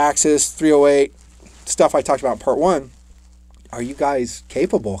 Savage Axis, 308, stuff I talked about in part 1. Are you guys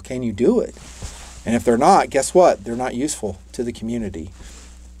capable? Can you do it? And if they're not, guess what? They're not useful to the community.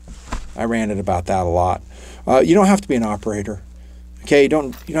 I ranted about that a lot. You don't have to be an operator. Okay, you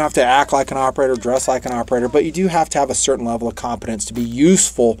don't have to act like an operator, dress like an operator, but you do have to have a certain level of competence to be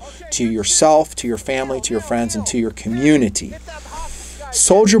useful to yourself, to your family, to your friends, and to your community.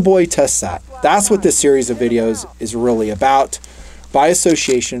 Soldier Boy tests that. That's what this series of videos is really about. By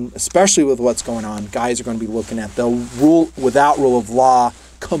association, especially with what's going on, guys are going to be looking at the Without Rule of Law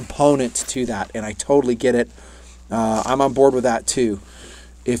component to that, and I totally get it. I'm on board with that too.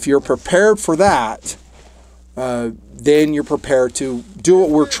 If you're prepared for that, then you're prepared to do what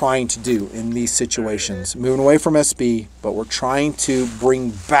we're trying to do in these situations. Moving away from SB, but we're trying to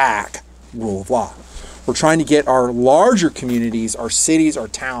bring back rule of law. We're trying to get our larger communities, our cities, our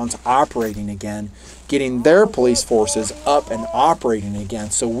towns operating again, getting their police forces up and operating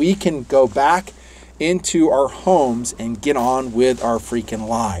again so we can go back into our homes and get on with our freaking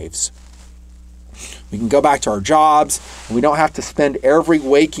lives. We can go back to our jobs, and we don't have to spend every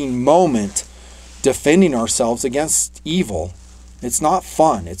waking moment defending ourselves against evil. It's not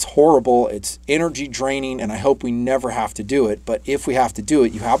fun. It's horrible. It's energy draining, and I hope we never have to do it. But if we have to do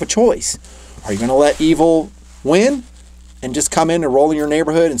it, you have a choice. Are you going to let evil win and just come in and roll in your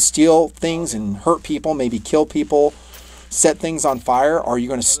neighborhood and steal things and hurt people, maybe kill people, set things on fire? Or are you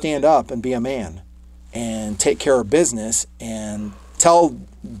going to stand up and be a man and take care of business and tell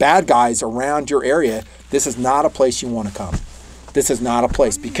bad guys around your area, this is not a place you want to come? This is not a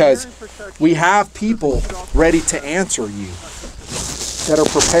place, because we have people ready to answer you that are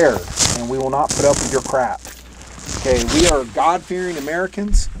prepared, and we will not put up with your crap. Okay, we are God-fearing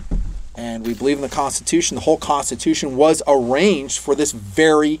Americans, and we believe in the Constitution. The whole Constitution was arranged for this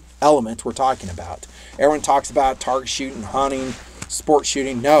very element we're talking about. Everyone talks about target shooting, hunting, sport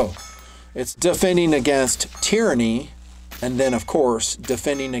shooting. No, it's defending against tyranny, and then, of course,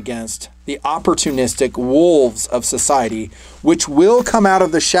 defending against the opportunistic wolves of society, which will come out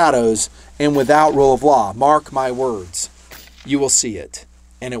of the shadows and without rule of law. Mark my words. You will see it,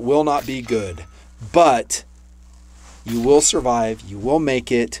 and it will not be good. But you will survive. You will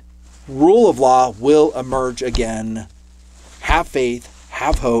make it. Rule of law will emerge again. Have faith.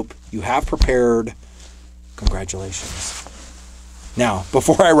 Have hope. You have prepared. Congratulations. Now,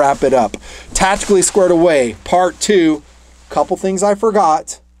 before I wrap it up, Tactically Squared Away, Part 2. Couple things I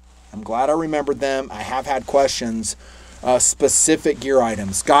forgot. I'm glad I remembered them. I have had questions. Specific gear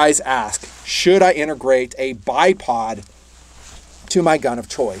items. Guys ask, should I integrate a bipod to my gun of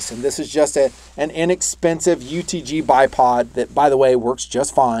choice? And this is just an inexpensive UTG bipod that, by the way, works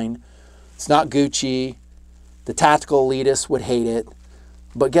just fine. It's not Gucci. The tactical elitists would hate it.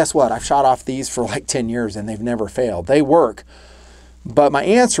 But guess what? I've shot off these for like 10 years and they've never failed. They work. But my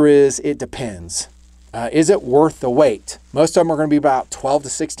answer is, it depends. Is it worth the weight? Most of them are going to be about 12 to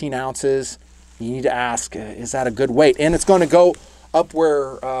 16 ounces. You need to ask, is that a good weight? And it's going to go up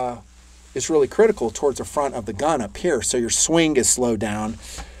where it's really critical, towards the front of the gun up here, so your swing is slowed down.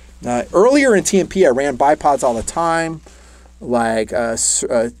 Earlier in TNP, I ran bipods all the time, like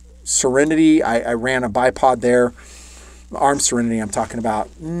Serenity. I ran a bipod there. Armed Serenity I'm talking about.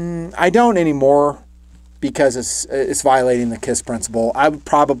 I don't anymore, because it's violating the KISS principle. I would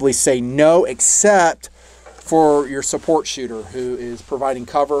probably say no, except for your support shooter who is providing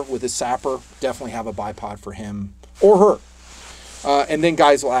cover with his sapper. Definitely have a bipod for him or her. And then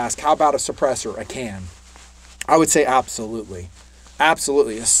guys will ask, how about a suppressor, a can? I would say absolutely.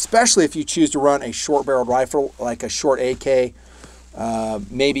 Absolutely, especially if you choose to run a short-barreled rifle, like a short AK,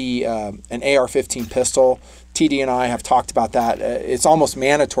 maybe an AR-15 pistol. TD and I have talked about that. It's almost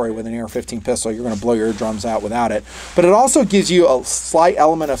mandatory with an AR-15 pistol. You're going to blow your eardrums out without it. But it also gives you a slight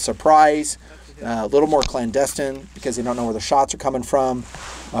element of surprise, a little more clandestine, because you don't know where the shots are coming from.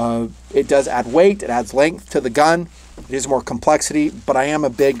 It does add weight. It adds length to the gun. It is more complexity, but I am a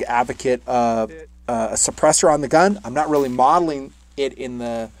big advocate of a suppressor on the gun. I'm not really modeling it in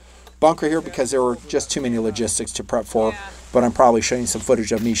the bunker here because there were just too many logistics to prep for, but I'm probably showing you some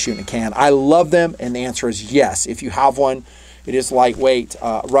footage of me shooting a can. I love them, and the answer is yes. If you have one, it is lightweight,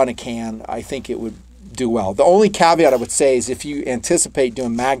 run a can. I think it would do well. The only caveat I would say is if you anticipate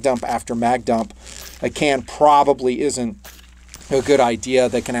doing mag dump after mag dump, a can probably isn't a good idea.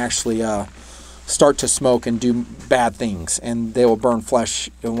 They can actually start to smoke and do bad things, and they will burn flesh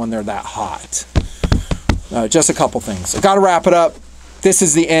when they're that hot. Just a couple things. I got to wrap it up. This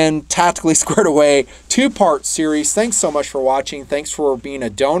is the end, Tactically Squared Away, 2-part series. Thanks so much for watching. Thanks for being a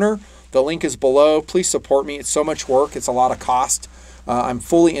donor. The link is below. Please support me. It's so much work. It's a lot of cost. I'm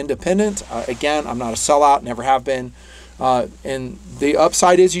fully independent. Again, I'm not a sellout, never have been. And the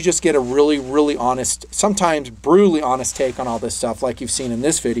upside is you just get a really, really honest, sometimes brutally honest take on all this stuff like you've seen in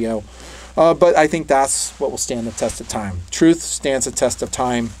this video. But I think that's what will stand the test of time. Truth stands the test of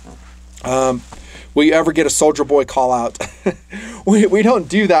time. Will you ever get a Soldier Boy call out? we don't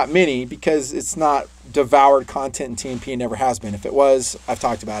do that many because it's not devoured content in TNP, never has been. If it was, I've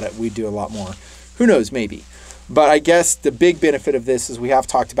talked about it, we'd do a lot more. Who knows, maybe. But I guess the big benefit of this is we have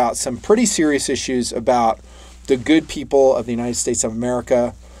talked about some pretty serious issues about the good people of the United States of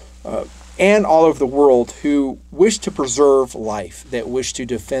America and all over the world who wish to preserve life, that wish to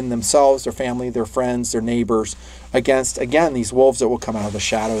defend themselves, their family, their friends, their neighbors against, again, these wolves that will come out of the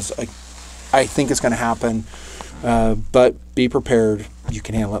shadows. I think it's going to happen, but be prepared. You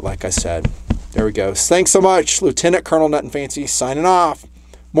can handle it, like I said. There we go. Thanks so much. Lieutenant Colonel Nutnfancy signing off.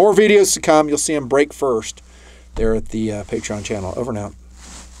 More videos to come. You'll see them break first there at the Patreon channel. Over now.